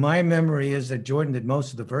 but my memory is that Jordan did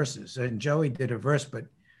most of the verses and Joey did a verse. But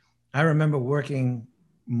I remember working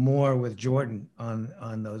more with Jordan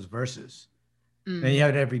on those verses. And you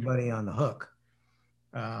had everybody on the hook.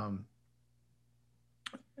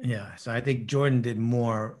 Yeah, so I think Jordan did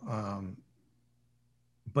more,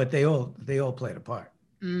 but they all played a part.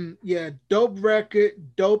 Yeah, dope record,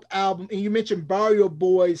 dope album. And you mentioned Barrio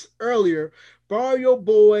Boys earlier. Barrio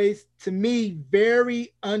Boys, to me,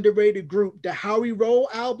 very underrated group. The How We Roll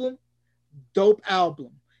album, dope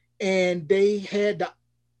album. And they had the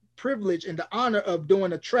privilege and the honor of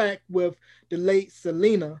doing a track with the late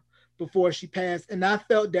Selena before she passed. And I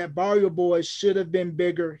felt that Barrio Boys should have been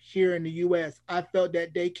bigger here in the US. I felt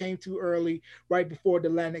that they came too early, right before the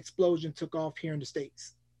Latin explosion took off here in the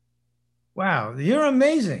States. Wow, you're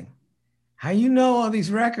amazing. How you know all these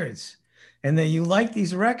records and that you like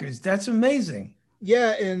these records. That's amazing.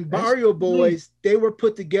 Yeah, and Barrio Boys, they were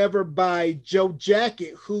put together by Joe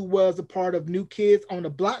Jacket, who was a part of New Kids on the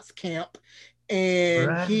Blocks camp.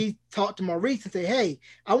 And he talked to Maurice and said, "Hey,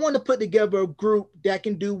 I want to put together a group that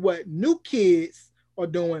can do what New Kids are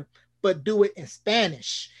doing, but do it in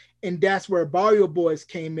Spanish." And that's where Barrio Boys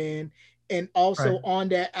came in. And also on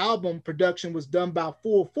that album, production was done by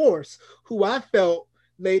Full Force, who I felt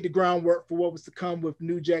laid the groundwork for what was to come with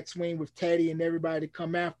New Jack Swing, with Teddy and everybody to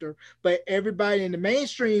come after. But everybody in the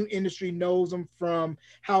mainstream industry knows them from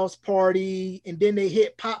House Party, and then they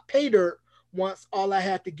hit Pop Pay Dirt once All I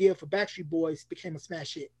Had to Give for Backstreet Boys became a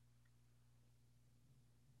smash hit.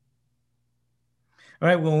 All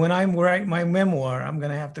right. Well, when I write my memoir, I'm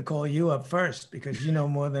going to have to call you up first because you know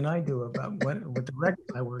more than I do about what the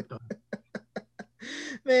records I worked on.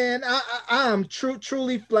 Man, I am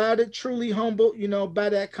truly flattered, truly humbled, by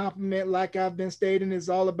that compliment. Like I've been stating, it's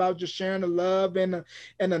all about just sharing the love and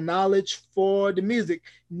the knowledge for the music.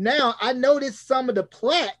 Now, I noticed some of the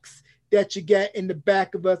plaques that you get in the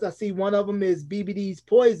back of us. I see one of them is BBD's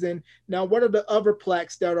Poison. Now, what are the other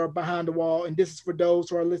plaques that are behind the wall? And this is for those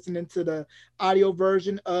who are listening to the audio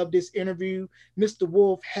version of this interview. Mr.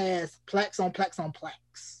 Wolf has plaques on plaques on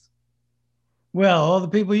plaques. Well, all the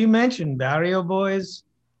people you mentioned, Barrio Boys,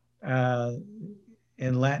 uh,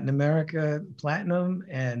 in Latin America, Platinum,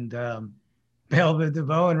 and Velvet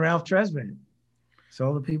DeVoe and Ralph Tresvant. So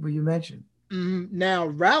all the people you mentioned. Now,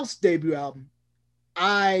 Ralph's debut album,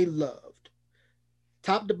 I loved.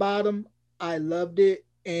 Top to bottom, I loved it.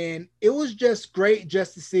 And it was just great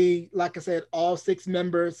just to see, like I said, all six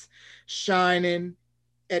members shining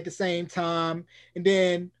at the same time. And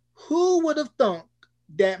then who would have thunk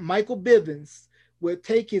that Michael Bivins would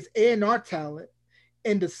take his A&R talent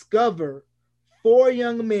and discover four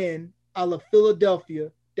young men out of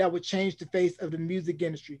Philadelphia that would change the face of the music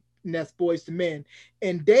industry, and that's Boys to Men.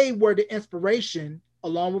 And they were the inspiration,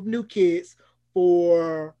 along with New Kids,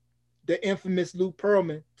 for the infamous Luke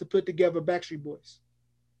Pearlman to put together Backstreet Boys.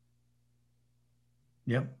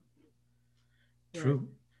 Yep. True.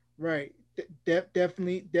 Right.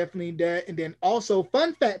 Definitely that. And then also,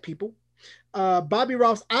 fun fact, people, Bobby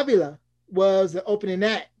Ross Avila was the opening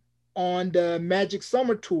act on the Magic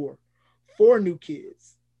Summer Tour for New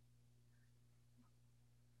Kids.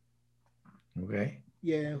 Okay.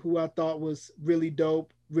 Yeah, who I thought was really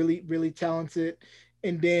dope, really talented.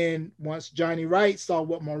 And then once Johnny Wright saw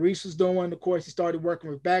what Maurice was doing, of course, he started working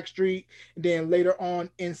with Backstreet, and then later on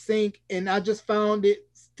NSYNC. And I just found it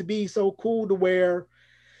to be so cool to where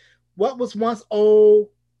what was once old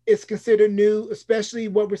is considered new, especially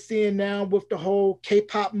what we're seeing now with the whole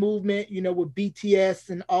K-pop movement, with BTS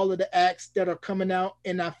and all of the acts that are coming out.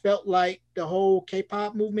 And I felt like the whole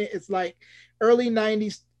K-pop movement is like early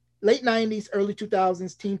 90s, late 90s, early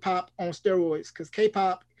 2000s teen pop on steroids, because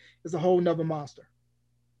K-pop is a whole nother monster.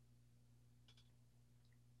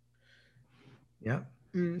 Yeah.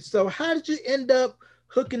 So how did you end up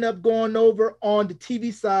hooking up, going over on the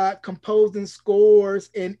TV side, composing scores?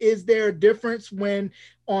 And is there a difference when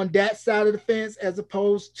on that side of the fence as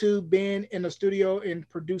opposed to being in a studio and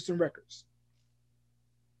producing records?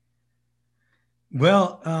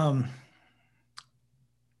 Well,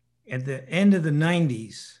 at the end of the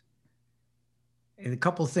 90s, a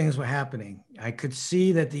couple of things were happening. I could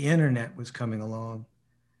see that the internet was coming along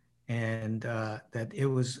and that it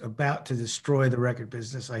was about to destroy the record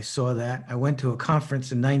business. I saw that. I went to a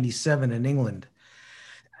conference in 97 in England,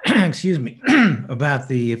 excuse me, about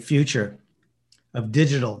the future of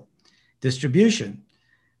digital distribution.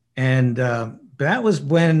 And that was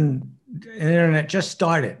when the internet just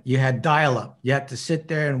started. You had dial up. You had to sit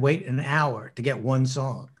there and wait an hour to get one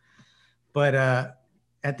song. But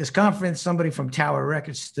at this conference, somebody from Tower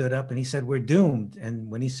Records stood up and he said, "We're doomed." And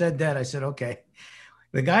when he said that, I said, okay,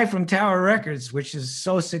 the guy from Tower Records, which is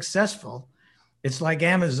so successful, it's like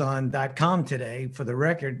Amazon.com today for the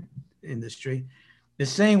record industry,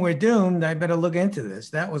 is saying we're doomed. I better look into this.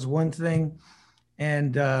 That was one thing.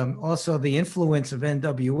 And also the influence of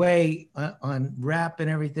NWA on rap and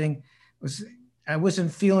everything was, I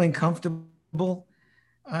wasn't feeling comfortable.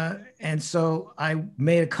 And so I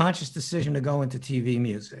made a conscious decision to go into TV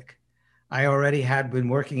music. I already had been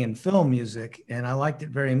working in film music and I liked it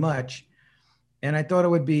very much. And I thought it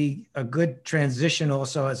would be a good transition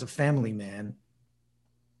also as a family man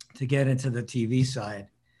to get into the TV side.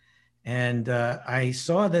 And I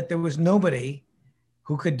saw that there was nobody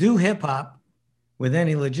who could do hip hop with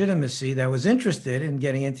any legitimacy that was interested in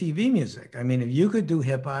getting in TV music. I mean, if you could do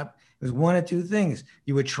hip hop, it was one of two things.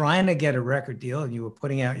 You were trying to get a record deal and you were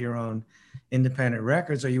putting out your own independent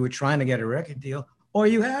records, or you were trying to get a record deal, or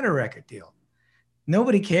you had a record deal.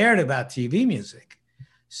 Nobody cared about TV music.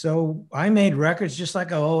 So I made records just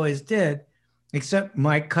like I always did, except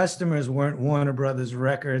my customers weren't Warner Brothers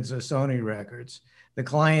Records or Sony Records. The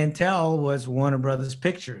clientele was Warner Brothers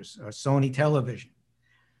Pictures or Sony Television.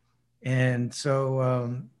 And so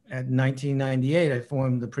at 1998, I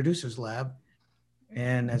formed the Producers Lab.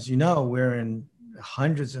 And as you know, we're in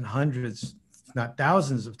hundreds and hundreds, if not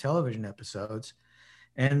thousands of television episodes.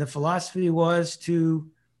 And the philosophy was to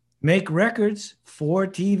make records for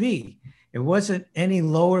TV. It wasn't any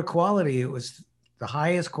lower quality. It was the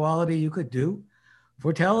highest quality you could do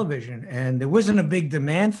for television. And there wasn't a big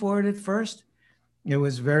demand for it at first. It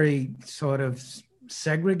was very sort of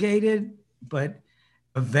segregated, but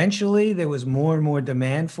eventually there was more and more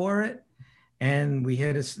demand for it. And we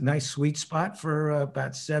hit a nice sweet spot for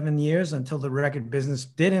about 7 years until the record business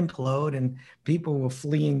did implode and people were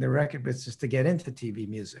fleeing the record business to get into TV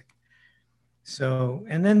music. So,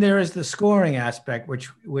 and then there is the scoring aspect,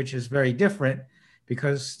 which is very different,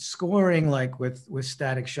 because scoring, like with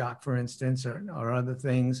Static Shock, for instance, or other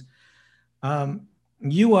things,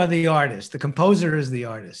 you are the artist. The composer is the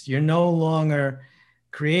artist. You're no longer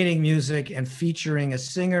creating music and featuring a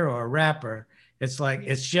singer or a rapper. It's like,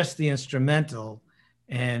 it's just the instrumental.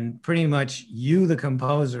 and pretty much you, the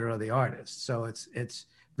composer, or the artist. So it's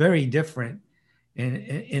very different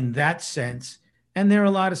in that sense. And there are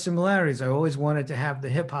a lot of similarities. I always wanted to have the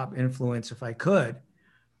hip hop influence, if I could,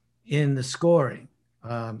 in the scoring.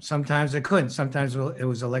 Sometimes I couldn't. Sometimes it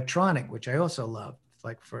was electronic, which I also loved,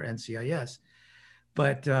 like for NCIS.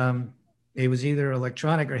 But it was either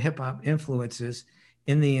electronic or hip hop influences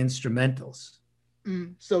in the instrumentals.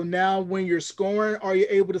 So now when you're scoring, are you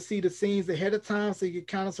able to see the scenes ahead of time so you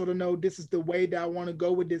kind of sort of know this is the way that I want to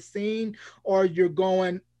go with this scene, or you're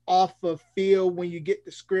going off of feel when you get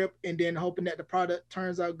the script and then hoping that the product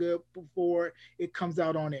turns out good before it comes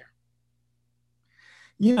out on air?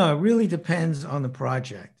 It really depends on the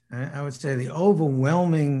project. I would say the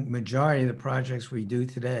overwhelming majority of the projects we do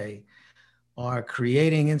today are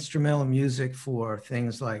creating instrumental music for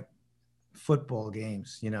things like football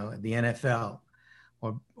games, the NFL,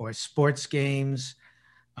 or sports games.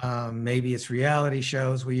 Maybe it's reality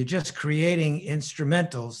shows where you're just creating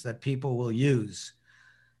instrumentals that people will use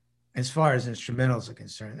as far as instrumentals are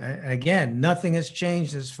concerned. And again, nothing has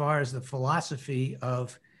changed as far as the philosophy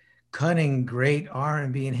of cutting great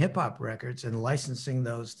R&B and hip hop records and licensing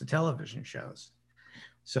those to television shows.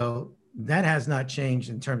 So that has not changed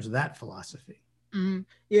in terms of that philosophy.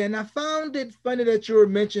 Yeah, and I found it funny that you were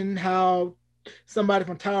mentioning how somebody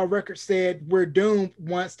from Tower Records said we're doomed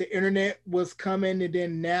once the internet was coming, and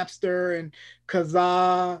then Napster and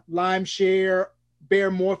Kazaa, LimeShare,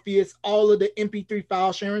 Bear Morpheus, all of the MP3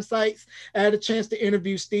 file sharing sites. I had a chance to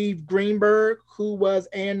interview Steve Greenberg, who was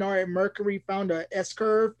A&R at Mercury, founder of S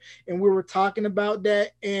Curve, and we were talking about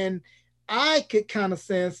that. And I could kind of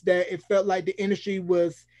sense that it felt like the industry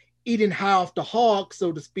was eating high off the hog,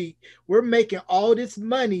 so to speak. We're making all this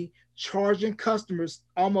money charging customers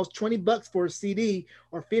almost $20 for a CD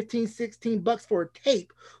or 15, $16 for a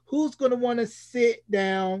tape. Who's going to want to sit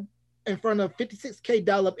down in front of 56K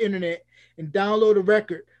dial-up internet and download a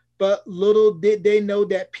record? But little did they know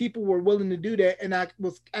that people were willing to do that. And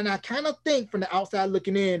I kind of think from the outside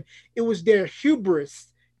looking in, it was their hubris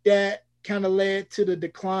that kind of led to the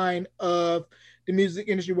decline of the music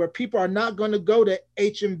industry, where people are not going to go to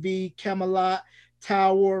HMV, Camelot,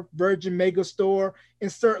 Tower, Virgin Megastore,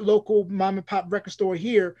 insert local mom and pop record store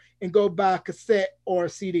here, and go buy a cassette or a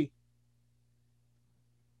CD.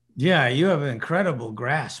 Yeah, you have an incredible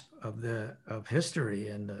grasp of history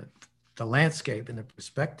and the landscape and the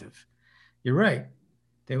perspective. You're right.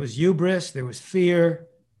 There was hubris, there was fear,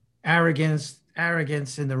 arrogance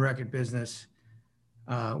in the record business,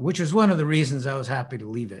 which was one of the reasons I was happy to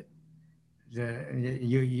leave it.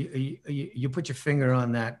 You put your finger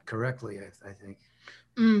on that correctly, I think.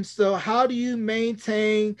 So how do you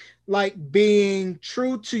maintain like being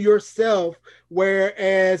true to yourself?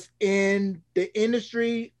 Whereas in the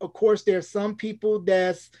industry, of course, there's some people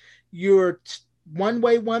that's you're one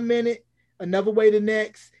way one minute, another way the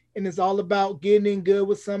next, and it's all about getting in good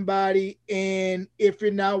with somebody. And if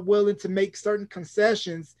you're not willing to make certain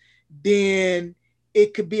concessions, then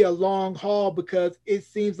it could be a long haul, because it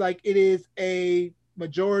seems like it is a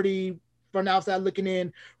majority from the outside looking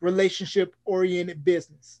in relationship oriented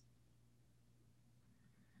business.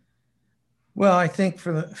 Well, I think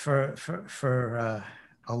for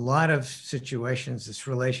a lot of situations, it's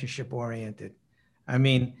relationship oriented. I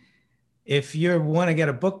mean, if you want to get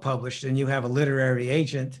a book published and you have a literary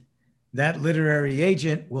agent, that literary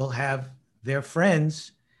agent will have their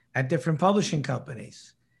friends at different publishing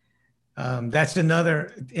companies. That's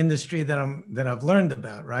another industry that I've learned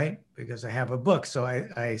about, right? Because I have a book, so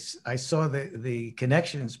I saw the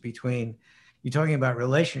connections between you talking about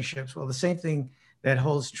relationships. Well, the same thing that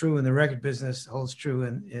holds true in the record business holds true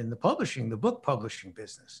in the book publishing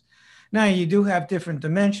business. Now, you do have different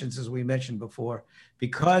dimensions, as we mentioned before,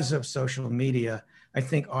 because of social media. I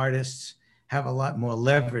think artists have a lot more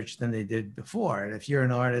leverage than they did before. And if you're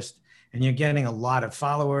an artist and you're getting a lot of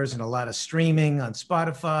followers and a lot of streaming on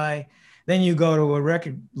Spotify, then you go to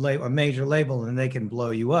a major label, and they can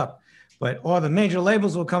blow you up. Or the major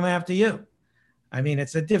labels will come after you. I mean,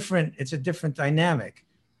 it's a different dynamic.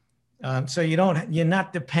 So you're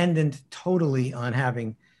not dependent totally on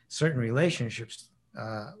having certain relationships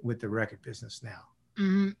with the record business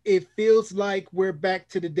now. It feels like we're back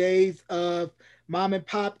to the days of mom and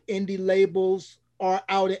pop indie labels are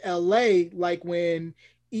out in LA, like when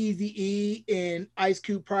Easy E and Ice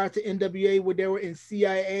Cube prior to NWA, when they were in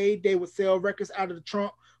CIA, they would sell records out of the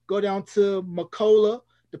trunk, go down to Macola,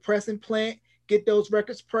 the pressing plant, get those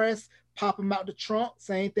records pressed, pop them out the trunk.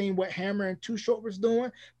 Same thing what Hammer and Too Short was doing.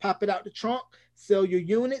 Pop it out the trunk, sell your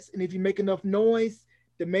units, and if you make enough noise,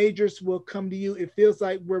 the majors will come to you. It feels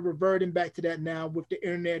like we're reverting back to that now with the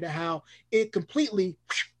internet and how it completely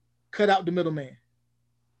cut out the middleman.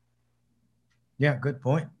 Yeah, good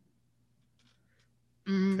point.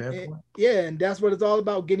 Mm, Fair point. yeah, and that's what it's all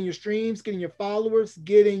about: getting your streams, getting your followers,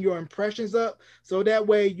 getting your impressions up, so that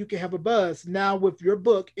way you can have a buzz. Now, with your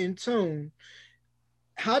book In Tune,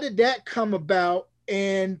 how did that come about?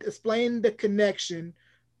 And explain the connection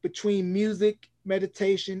between music,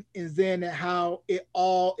 meditation, and Zen, and how it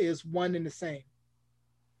all is one and the same.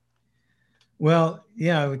 Well,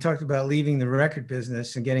 yeah, we talked about leaving the record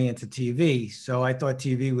business and getting into TV. So I thought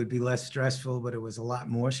TV would be less stressful, but it was a lot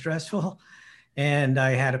more stressful. And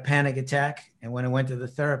I had a panic attack. And when I went to the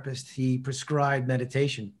therapist, he prescribed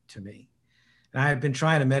meditation to me. And I had been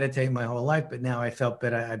trying to meditate my whole life, but now I felt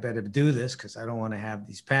better. I better do this because I don't want to have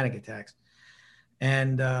these panic attacks.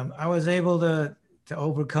 And I was able to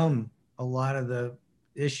overcome a lot of the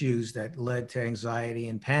issues that led to anxiety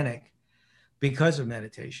and panic because of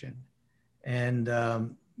meditation. And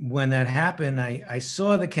when that happened, I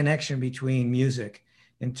saw the connection between music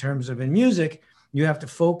in terms of in music, you have to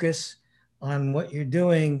focus on what you're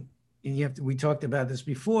doing. And you have to, we talked about this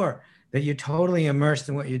before, that you're totally immersed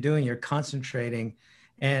in what you're doing, you're concentrating.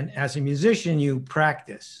 And as a musician, you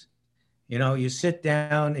practice. You know, you sit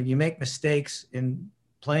down, if you make mistakes in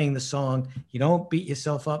playing the song, you don't beat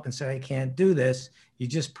yourself up and say, I can't do this. You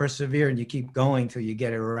just persevere and you keep going till you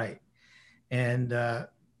get it right. And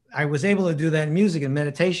I was able to do that in music and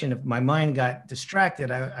meditation. If my mind got distracted,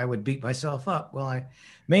 I would beat myself up. Well, I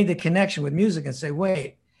made the connection with music and say,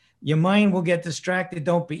 wait, your mind will get distracted.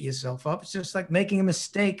 Don't beat yourself up. It's just like making a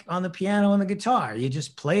mistake on the piano and the guitar. You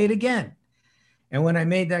just play it again. And when I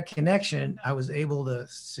made that connection, I was able to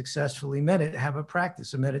successfully have a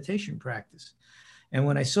practice, a meditation practice. And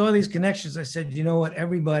when I saw these connections, I said, you know what?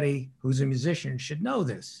 Everybody who's a musician should know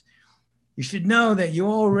this. You should know that you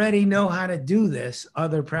already know how to do this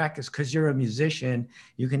other practice because you're a musician.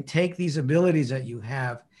 You can take these abilities that you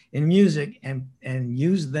have in music and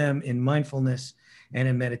use them in mindfulness and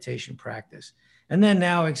in meditation practice. And then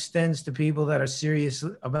now extends to people that are serious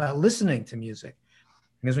about listening to music.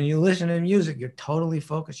 Because when you listen to music, you're totally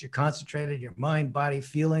focused, you're concentrated, your mind, body,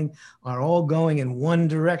 feeling are all going in one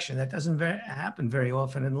direction. That doesn't happen very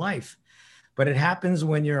often in life. But it happens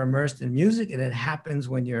when you're immersed in music and it happens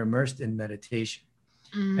when you're immersed in meditation.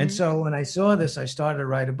 And Mm-hmm. so when I saw this, I started to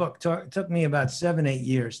write a book. It took me about 7, 8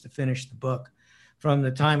 years to finish the book. From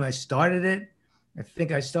the time I started it, I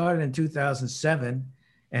think I started in 2007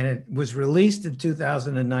 and it was released in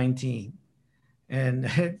 2019.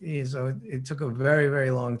 And so it took a very,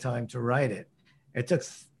 very long time to write it. It took,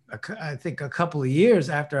 I think, a couple of years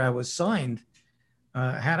after I was signed,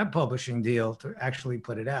 had a publishing deal to actually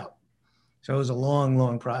put it out. So it was a long,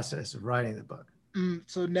 long process of writing the book.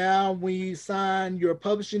 So now, when you sign your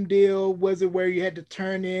publishing deal, was it where you had to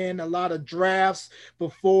turn in a lot of drafts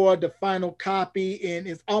before the final copy? And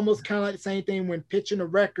it's almost kind of like the same thing when pitching a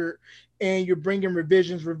record, and you're bringing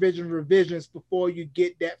revisions before you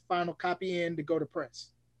get that final copy in to go to press.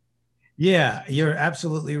 Yeah, you're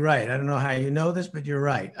absolutely right. I don't know how you know this, but you're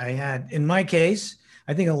right. I had, in my case,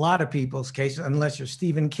 I think a lot of people's case, unless you're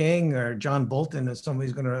Stephen King or John Bolton or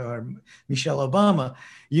somebody's going to, or Michelle Obama,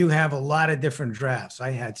 you have a lot of different drafts.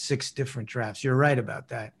 I had 6 different drafts. You're right about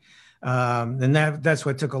that. And that's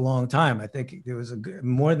what took a long time. I think there was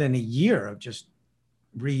more than a year of just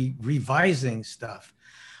revising stuff.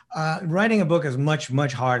 Writing a book is much,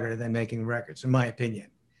 much harder than making records, in my opinion.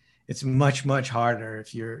 It's much, much harder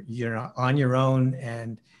if you're on your own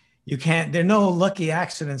and you can't. There are no lucky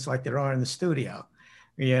accidents like there are in the studio.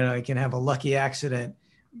 You know, you can have a lucky accident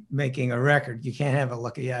making a record. You can't have a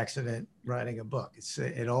lucky accident writing a book.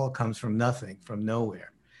 It all comes from nothing, from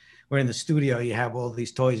nowhere. Where in the studio you have all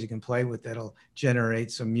these toys you can play with that'll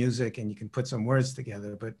generate some music and you can put some words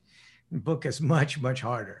together. But the book is much, much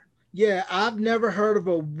harder. Yeah, I've never heard of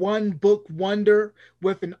a one book wonder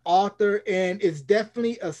with an author, and it's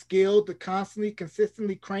definitely a skill to constantly,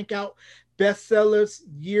 consistently crank out bestsellers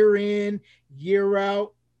year in, year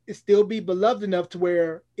out. It still be beloved enough to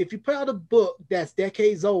where if you put out a book that's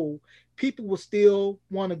decades old, people will still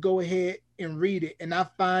want to go ahead and read it. And I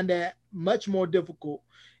find that much more difficult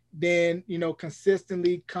than,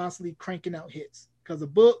 consistently, constantly cranking out hits. Because a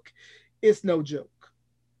book, it's no joke.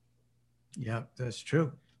 Yeah, that's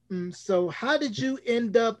true. So, how did you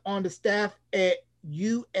end up on the staff at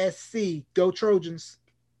USC? Go Trojans!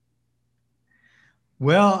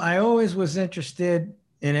 Well, I always was interested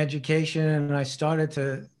in education, and I started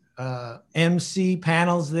to MC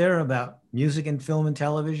panels there about music and film and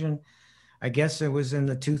television. I guess it was in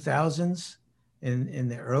the 2000s, in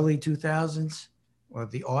the early 2000s, or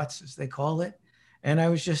the aughts as they call it. And I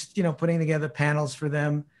was just, putting together panels for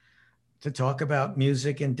them to talk about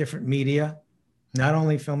music and different media, not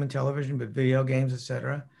only film and television, but video games,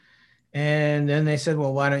 etc. And then they said,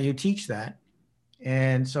 well, why don't you teach that?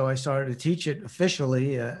 And so I started to teach it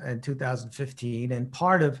officially in 2015. And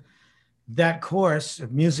part of that course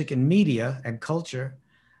of music and media and culture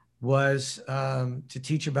was to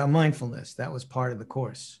teach about mindfulness. That was part of the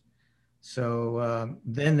course. So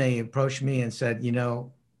then they approached me and said, you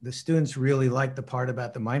know, the students really like the part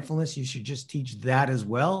about the mindfulness. You should just teach that as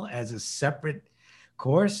well as a separate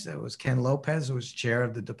course. It was Ken Lopez, who was chair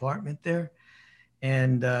of the department there.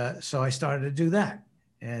 And so I started to do that.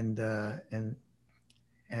 And, uh, and,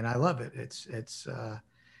 and I love it.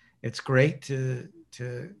 It's great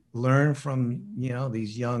to learn from, you know,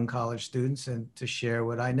 these young college students and to share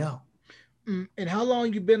what I know. And how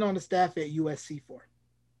long you been on the staff at USC for?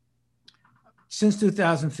 Since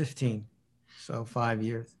 2015, so 5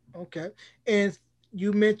 years. Okay. And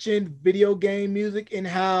you mentioned video game music and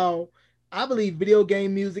how I believe video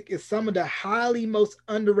game music is some of the highly most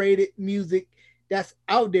underrated music that's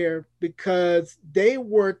out there because they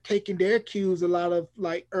were taking their cues. A lot of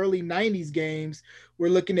like early 90s games were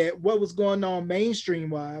looking at what was going on mainstream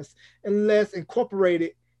wise and let's incorporate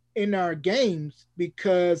it in our games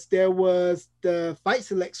because there was the fight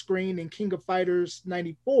select screen in King of Fighters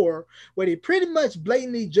 94 where they pretty much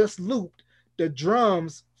blatantly just looped the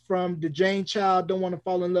drums from the Jane Child Don't Want to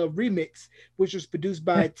Fall in Love remix, which was produced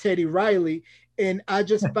by Teddy Riley. And I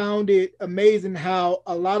just found it amazing how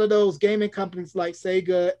a lot of those gaming companies like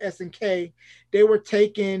Sega, SNK, they were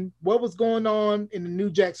taking what was going on in the New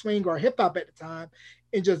Jack Swing or hip hop at the time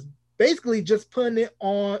and just basically just putting it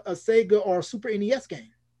on a Sega or a Super NES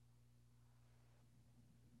game.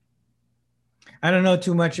 I don't know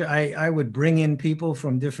too much. I would bring in people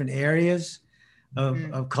from different areas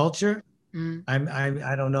Mm, of culture. mm.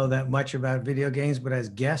 I don't know that much about video games, but as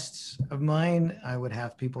guests of mine, I would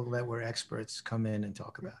have people that were experts come in and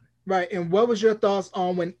talk about it. Right. And what was your thoughts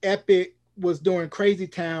on when Epic was doing Crazy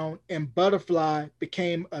Town and Butterfly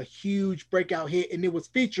became a huge breakout hit and it was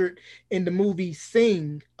featured in the movie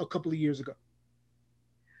Sing a couple of years ago?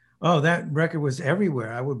 Oh, that record was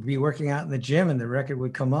everywhere. I would be working out in the gym and the record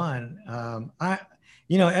would come on.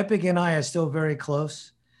 You know, Epic and I are still very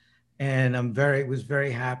close, and was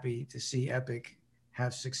very happy to see Epic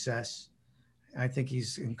have success. I think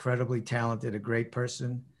he's incredibly talented, a great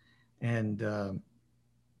person, and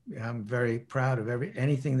I'm very proud of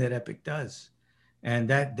anything that Epic does. And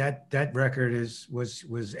that record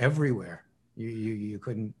was everywhere. You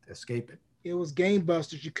couldn't escape it. It was game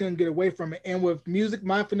busters. You couldn't get away from it. And with music,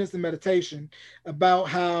 mindfulness, and meditation, about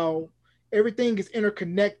how everything is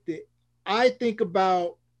interconnected, I think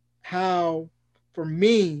about how, for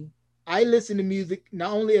me, I listen to music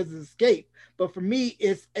not only as an escape, but for me,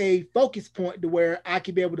 it's a focus point to where I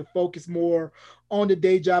can be able to focus more on the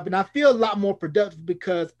day job. And I feel a lot more productive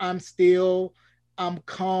because I'm still, I'm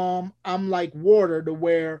calm, I'm like water to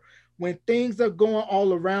where when things are going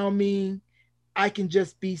all around me, I can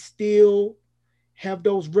just be still, have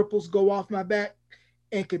those ripples go off my back,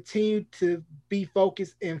 and continue to be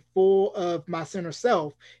focused and full of my center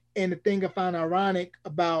self. And the thing I find ironic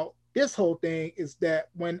about this whole thing is that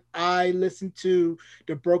when I listen to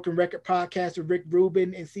the Broken Record podcast with Rick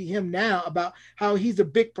Rubin and see him now about how he's a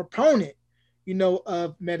big proponent,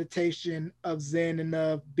 of meditation, of Zen, and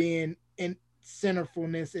of being in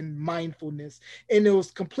centerfulness and mindfulness. And it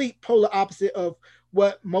was complete polar opposite of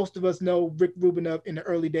what most of us know Rick Rubin of in the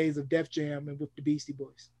early days of Def Jam and with the Beastie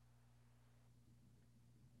Boys.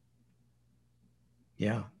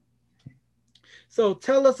 Yeah. So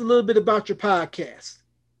tell us a little bit about your podcast.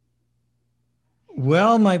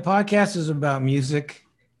 Well, my podcast is about music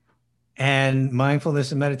and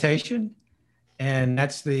mindfulness and meditation, and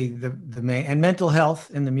that's the main, and mental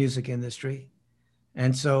health in the music industry.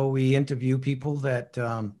 And so we interview people that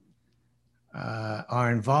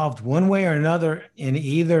are involved one way or another in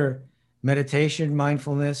either meditation,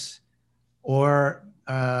 mindfulness, or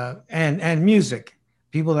and music.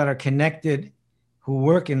 People that are connected, who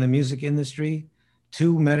work in the music industry,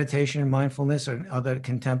 to meditation and mindfulness and other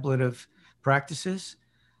contemplative practices.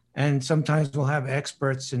 And sometimes we'll have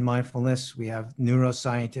experts in mindfulness. We have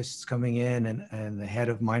neuroscientists coming in and the head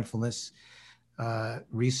of mindfulness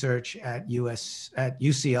research at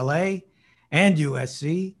UCLA and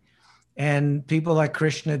USC, and people like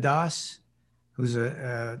Krishna Das, who's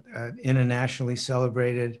an internationally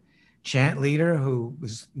celebrated chant leader who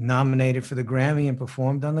was nominated for the Grammy and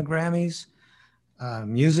performed on the Grammys,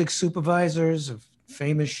 music supervisors of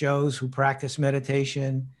famous shows who practice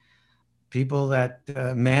meditation, people that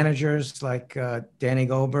managers like Danny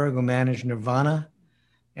Goldberg, who managed Nirvana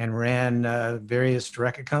and ran various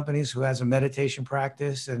record companies, who has a meditation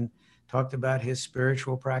practice and talked about his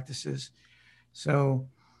spiritual practices. So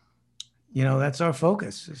that's our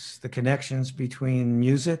focus, is the connections between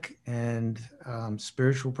music and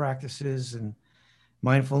spiritual practices and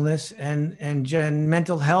mindfulness and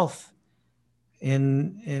mental health.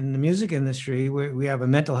 In the music industry, we have a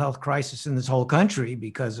mental health crisis in this whole country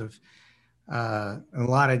because of a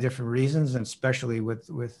lot of different reasons, and especially with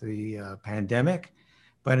the pandemic.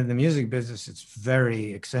 But in the music business, it's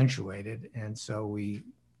very accentuated, and so we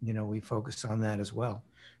focus on that as well.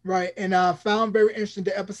 Right. And I found very interesting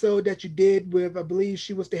the episode that you did with, I believe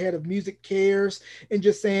she was the head of Music Cares, and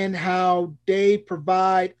just saying how they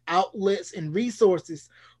provide outlets and resources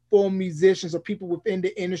for musicians or people within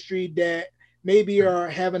the industry that maybe are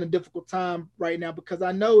having a difficult time right now, because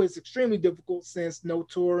I know it's extremely difficult since no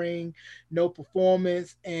touring, no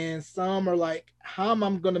performance, and some are like, how am I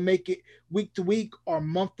going to make it week to week or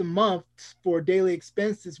month to month for daily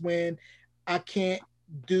expenses when I can't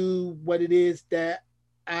do what it is that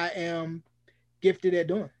I am gifted at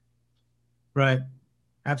doing. Right.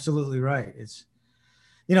 Absolutely right. It's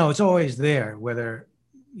always there, whether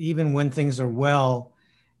even when things are well,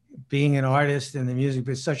 being an artist in the music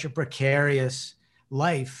is such a precarious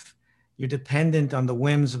life. You're dependent on the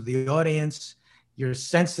whims of the audience. You're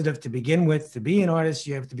sensitive to begin with. To be an artist,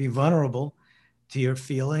 you have to be vulnerable to your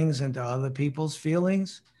feelings and to other people's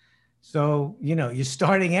feelings. So, you're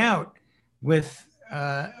starting out with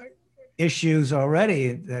issues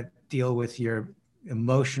already that deal with your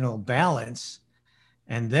emotional balance.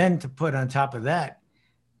 And then to put on top of that,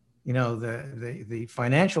 the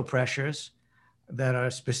financial pressures that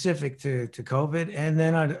are specific to COVID and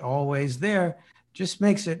then are always there, just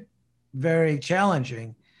makes it very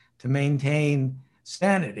challenging to maintain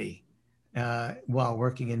sanity while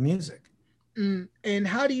working in music. And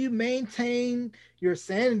how do you maintain your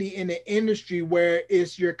sanity in an industry where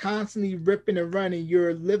it's you're constantly ripping and running,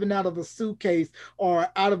 you're living out of a suitcase or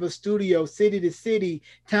out of a studio, city to city,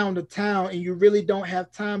 town to town, and you really don't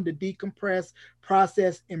have time to decompress,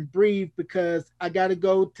 process, and breathe because I got to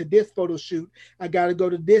go to this photo shoot, I got to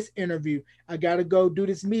go to this interview, I got to go do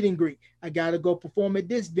this meet and greet, I got to go perform at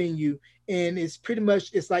this venue, and it's pretty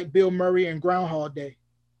much it's like Bill Murray and Groundhog Day.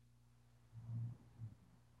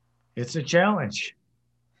 It's a challenge.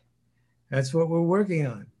 That's what we're working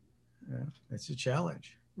on. Yeah, it's a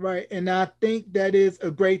challenge. Right. And I think that is a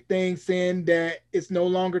great thing, saying that it's no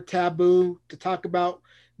longer taboo to talk about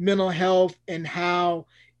mental health and how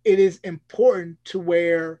it is important to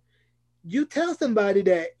where you tell somebody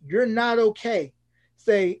that you're not okay.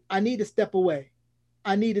 Say, I need to step away.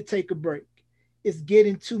 I need to take a break. It's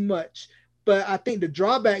getting too much. But I think the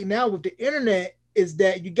drawback now with the internet is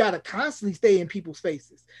that you got to constantly stay in people's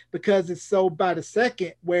faces because it's so by the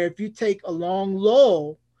second. Where if you take a long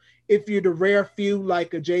lull, if you're the rare few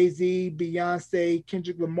like a Jay-Z, Beyonce,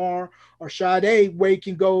 Kendrick Lamar, or Sade, where you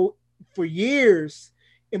can go for years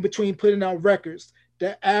in between putting out records,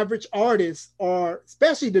 the average artist, or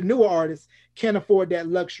especially the newer artists, can't afford that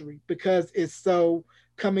luxury because it's so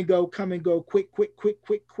come and go, quick, quick, quick,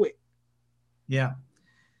 quick, quick. Yeah.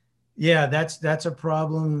 Yeah, that's a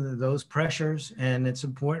problem, those pressures, and it's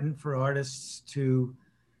important for artists to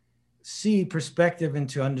see perspective and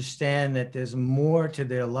to understand that there's more to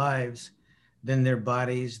their lives than their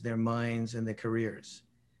bodies, their minds, and their careers.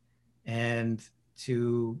 And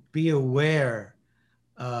to be aware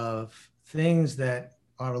of things that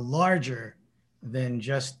are larger than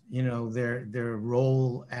just, their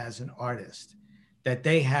role as an artist, that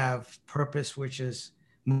they have purpose which is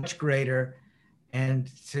much greater, and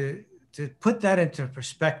to put that into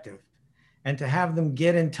perspective and to have them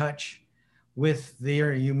get in touch with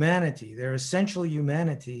their humanity, their essential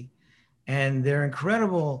humanity, and their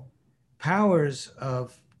incredible powers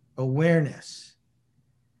of awareness.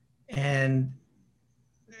 And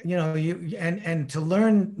and to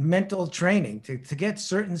learn mental training, to get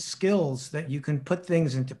certain skills that you can put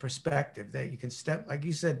things into perspective, that you can step, like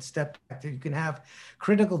you said, step back, that you can have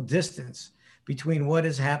critical distance between what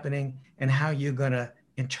is happening and how you're going to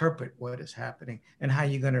interpret what is happening and how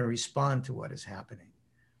you're going to respond to what is happening.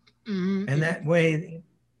 And Mm-hmm. that way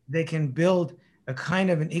they can build a kind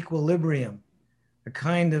of an equilibrium, a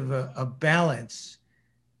kind of a balance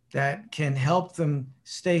that can help them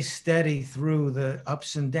stay steady through the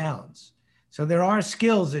ups and downs. So there are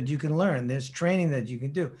skills that you can learn. There's training that you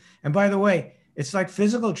can do. And by the way, it's like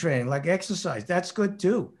physical training, like exercise. That's good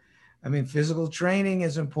too. I mean, physical training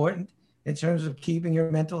is important in terms of keeping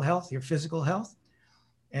your mental health, your physical health.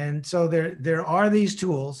 And so there are these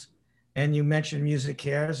tools, and you mentioned Music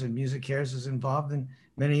Cares, and Music Cares is involved in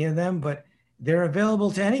many of them, but they're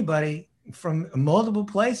available to anybody from multiple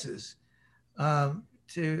places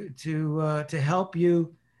to help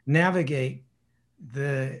you navigate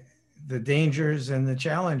the the dangers and the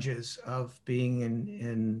challenges of being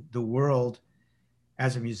in the world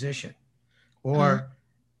as a musician or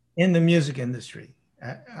in the music industry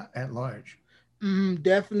at large.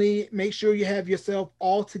 Definitely make sure you have yourself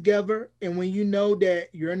all together. And when you know that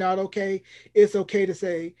you're not okay, it's okay to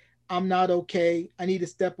say, I'm not okay. I need to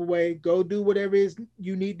step away. Go do whatever it is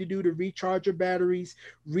you need to do to recharge your batteries,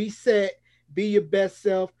 reset, be your best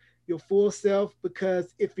self, your full self.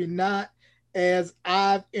 Because if you're not, as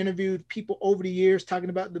I've interviewed people over the years talking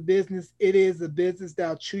about the business, it is a business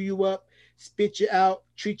that'll chew you up, spit you out,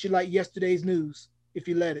 treat you like yesterday's news if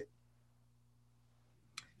you let it.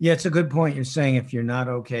 Yeah, it's a good point. You're saying if you're not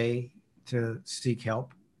okay to seek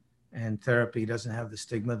help, and therapy doesn't have the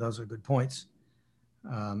stigma. Those are good points,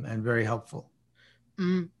 and very helpful.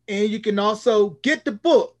 And you can also get the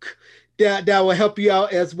book that will help you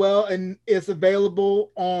out as well. And it's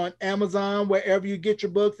available on Amazon, wherever you get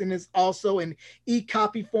your books. And it's also an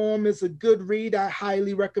e-copy form. It's a good read. I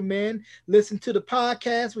highly recommend. Listen to the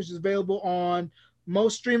podcast, which is available on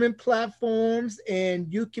most streaming platforms.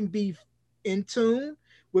 And you can be in tune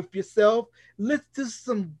with yourself. Listen to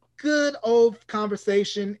some good old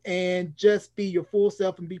conversation and just be your full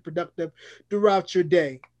self and be productive throughout your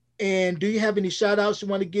day. And do you have any shout outs you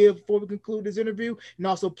want to give before we conclude this interview? And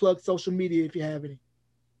also plug social media if you have any.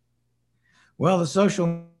 Well, the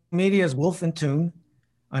social media is Wolf and Tune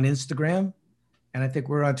on Instagram. And I think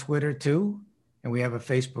we're on Twitter too. And we have a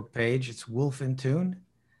Facebook page. It's Wolf and Tune.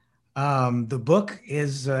 The book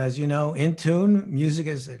is, as you know, In Tune. Music,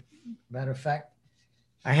 as a matter of fact,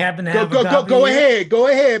 I happen to have a copy. Go ahead. Go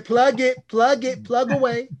ahead. Plug it. Plug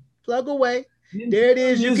away. Plug away. There it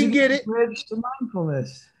is. You can get it. Bridge to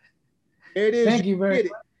mindfulness. There it is. Thank you very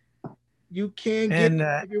much. You can get it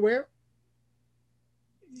everywhere.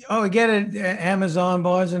 Oh, get it Amazon,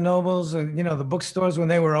 Barnes and Nobles, and the bookstores when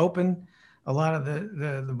they were open. A lot of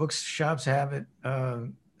the bookshops have it. Wolf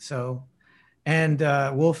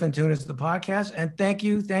and Tune is the podcast. And thank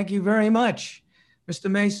you very much, Mr.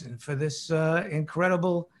 Mason, for this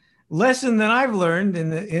incredible lesson that I've learned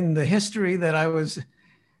in the history that I was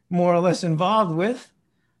more or less involved with.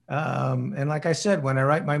 And like I said, when I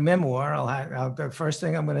write my memoir, the first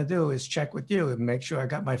thing I'm going to do is check with you and make sure I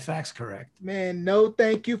got my facts correct. Man, no,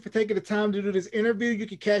 thank you for taking the time to do this interview. You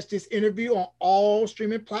can catch this interview on all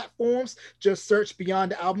streaming platforms. Just search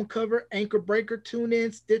Beyond the Album Cover, Anchor Breaker,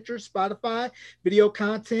 TuneIn, Stitcher, Spotify. Video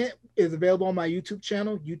content is available on my YouTube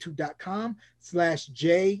channel,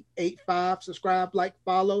 youtube.com/J85. Subscribe, like,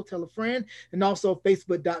 follow, tell a friend. And also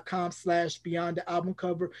facebook.com/Beyond the Album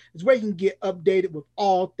Cover is where you can get updated with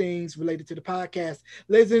all things related to the podcast.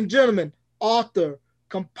 Ladies and gentlemen, author,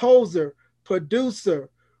 composer, producer,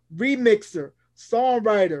 remixer,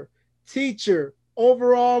 songwriter, teacher,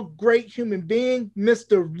 overall great human being,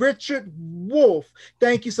 Mr. Richard Wolf.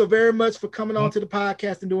 Thank you so very much for coming on to the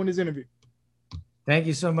podcast and doing this interview. Thank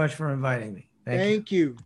you so much for inviting me. Thank you.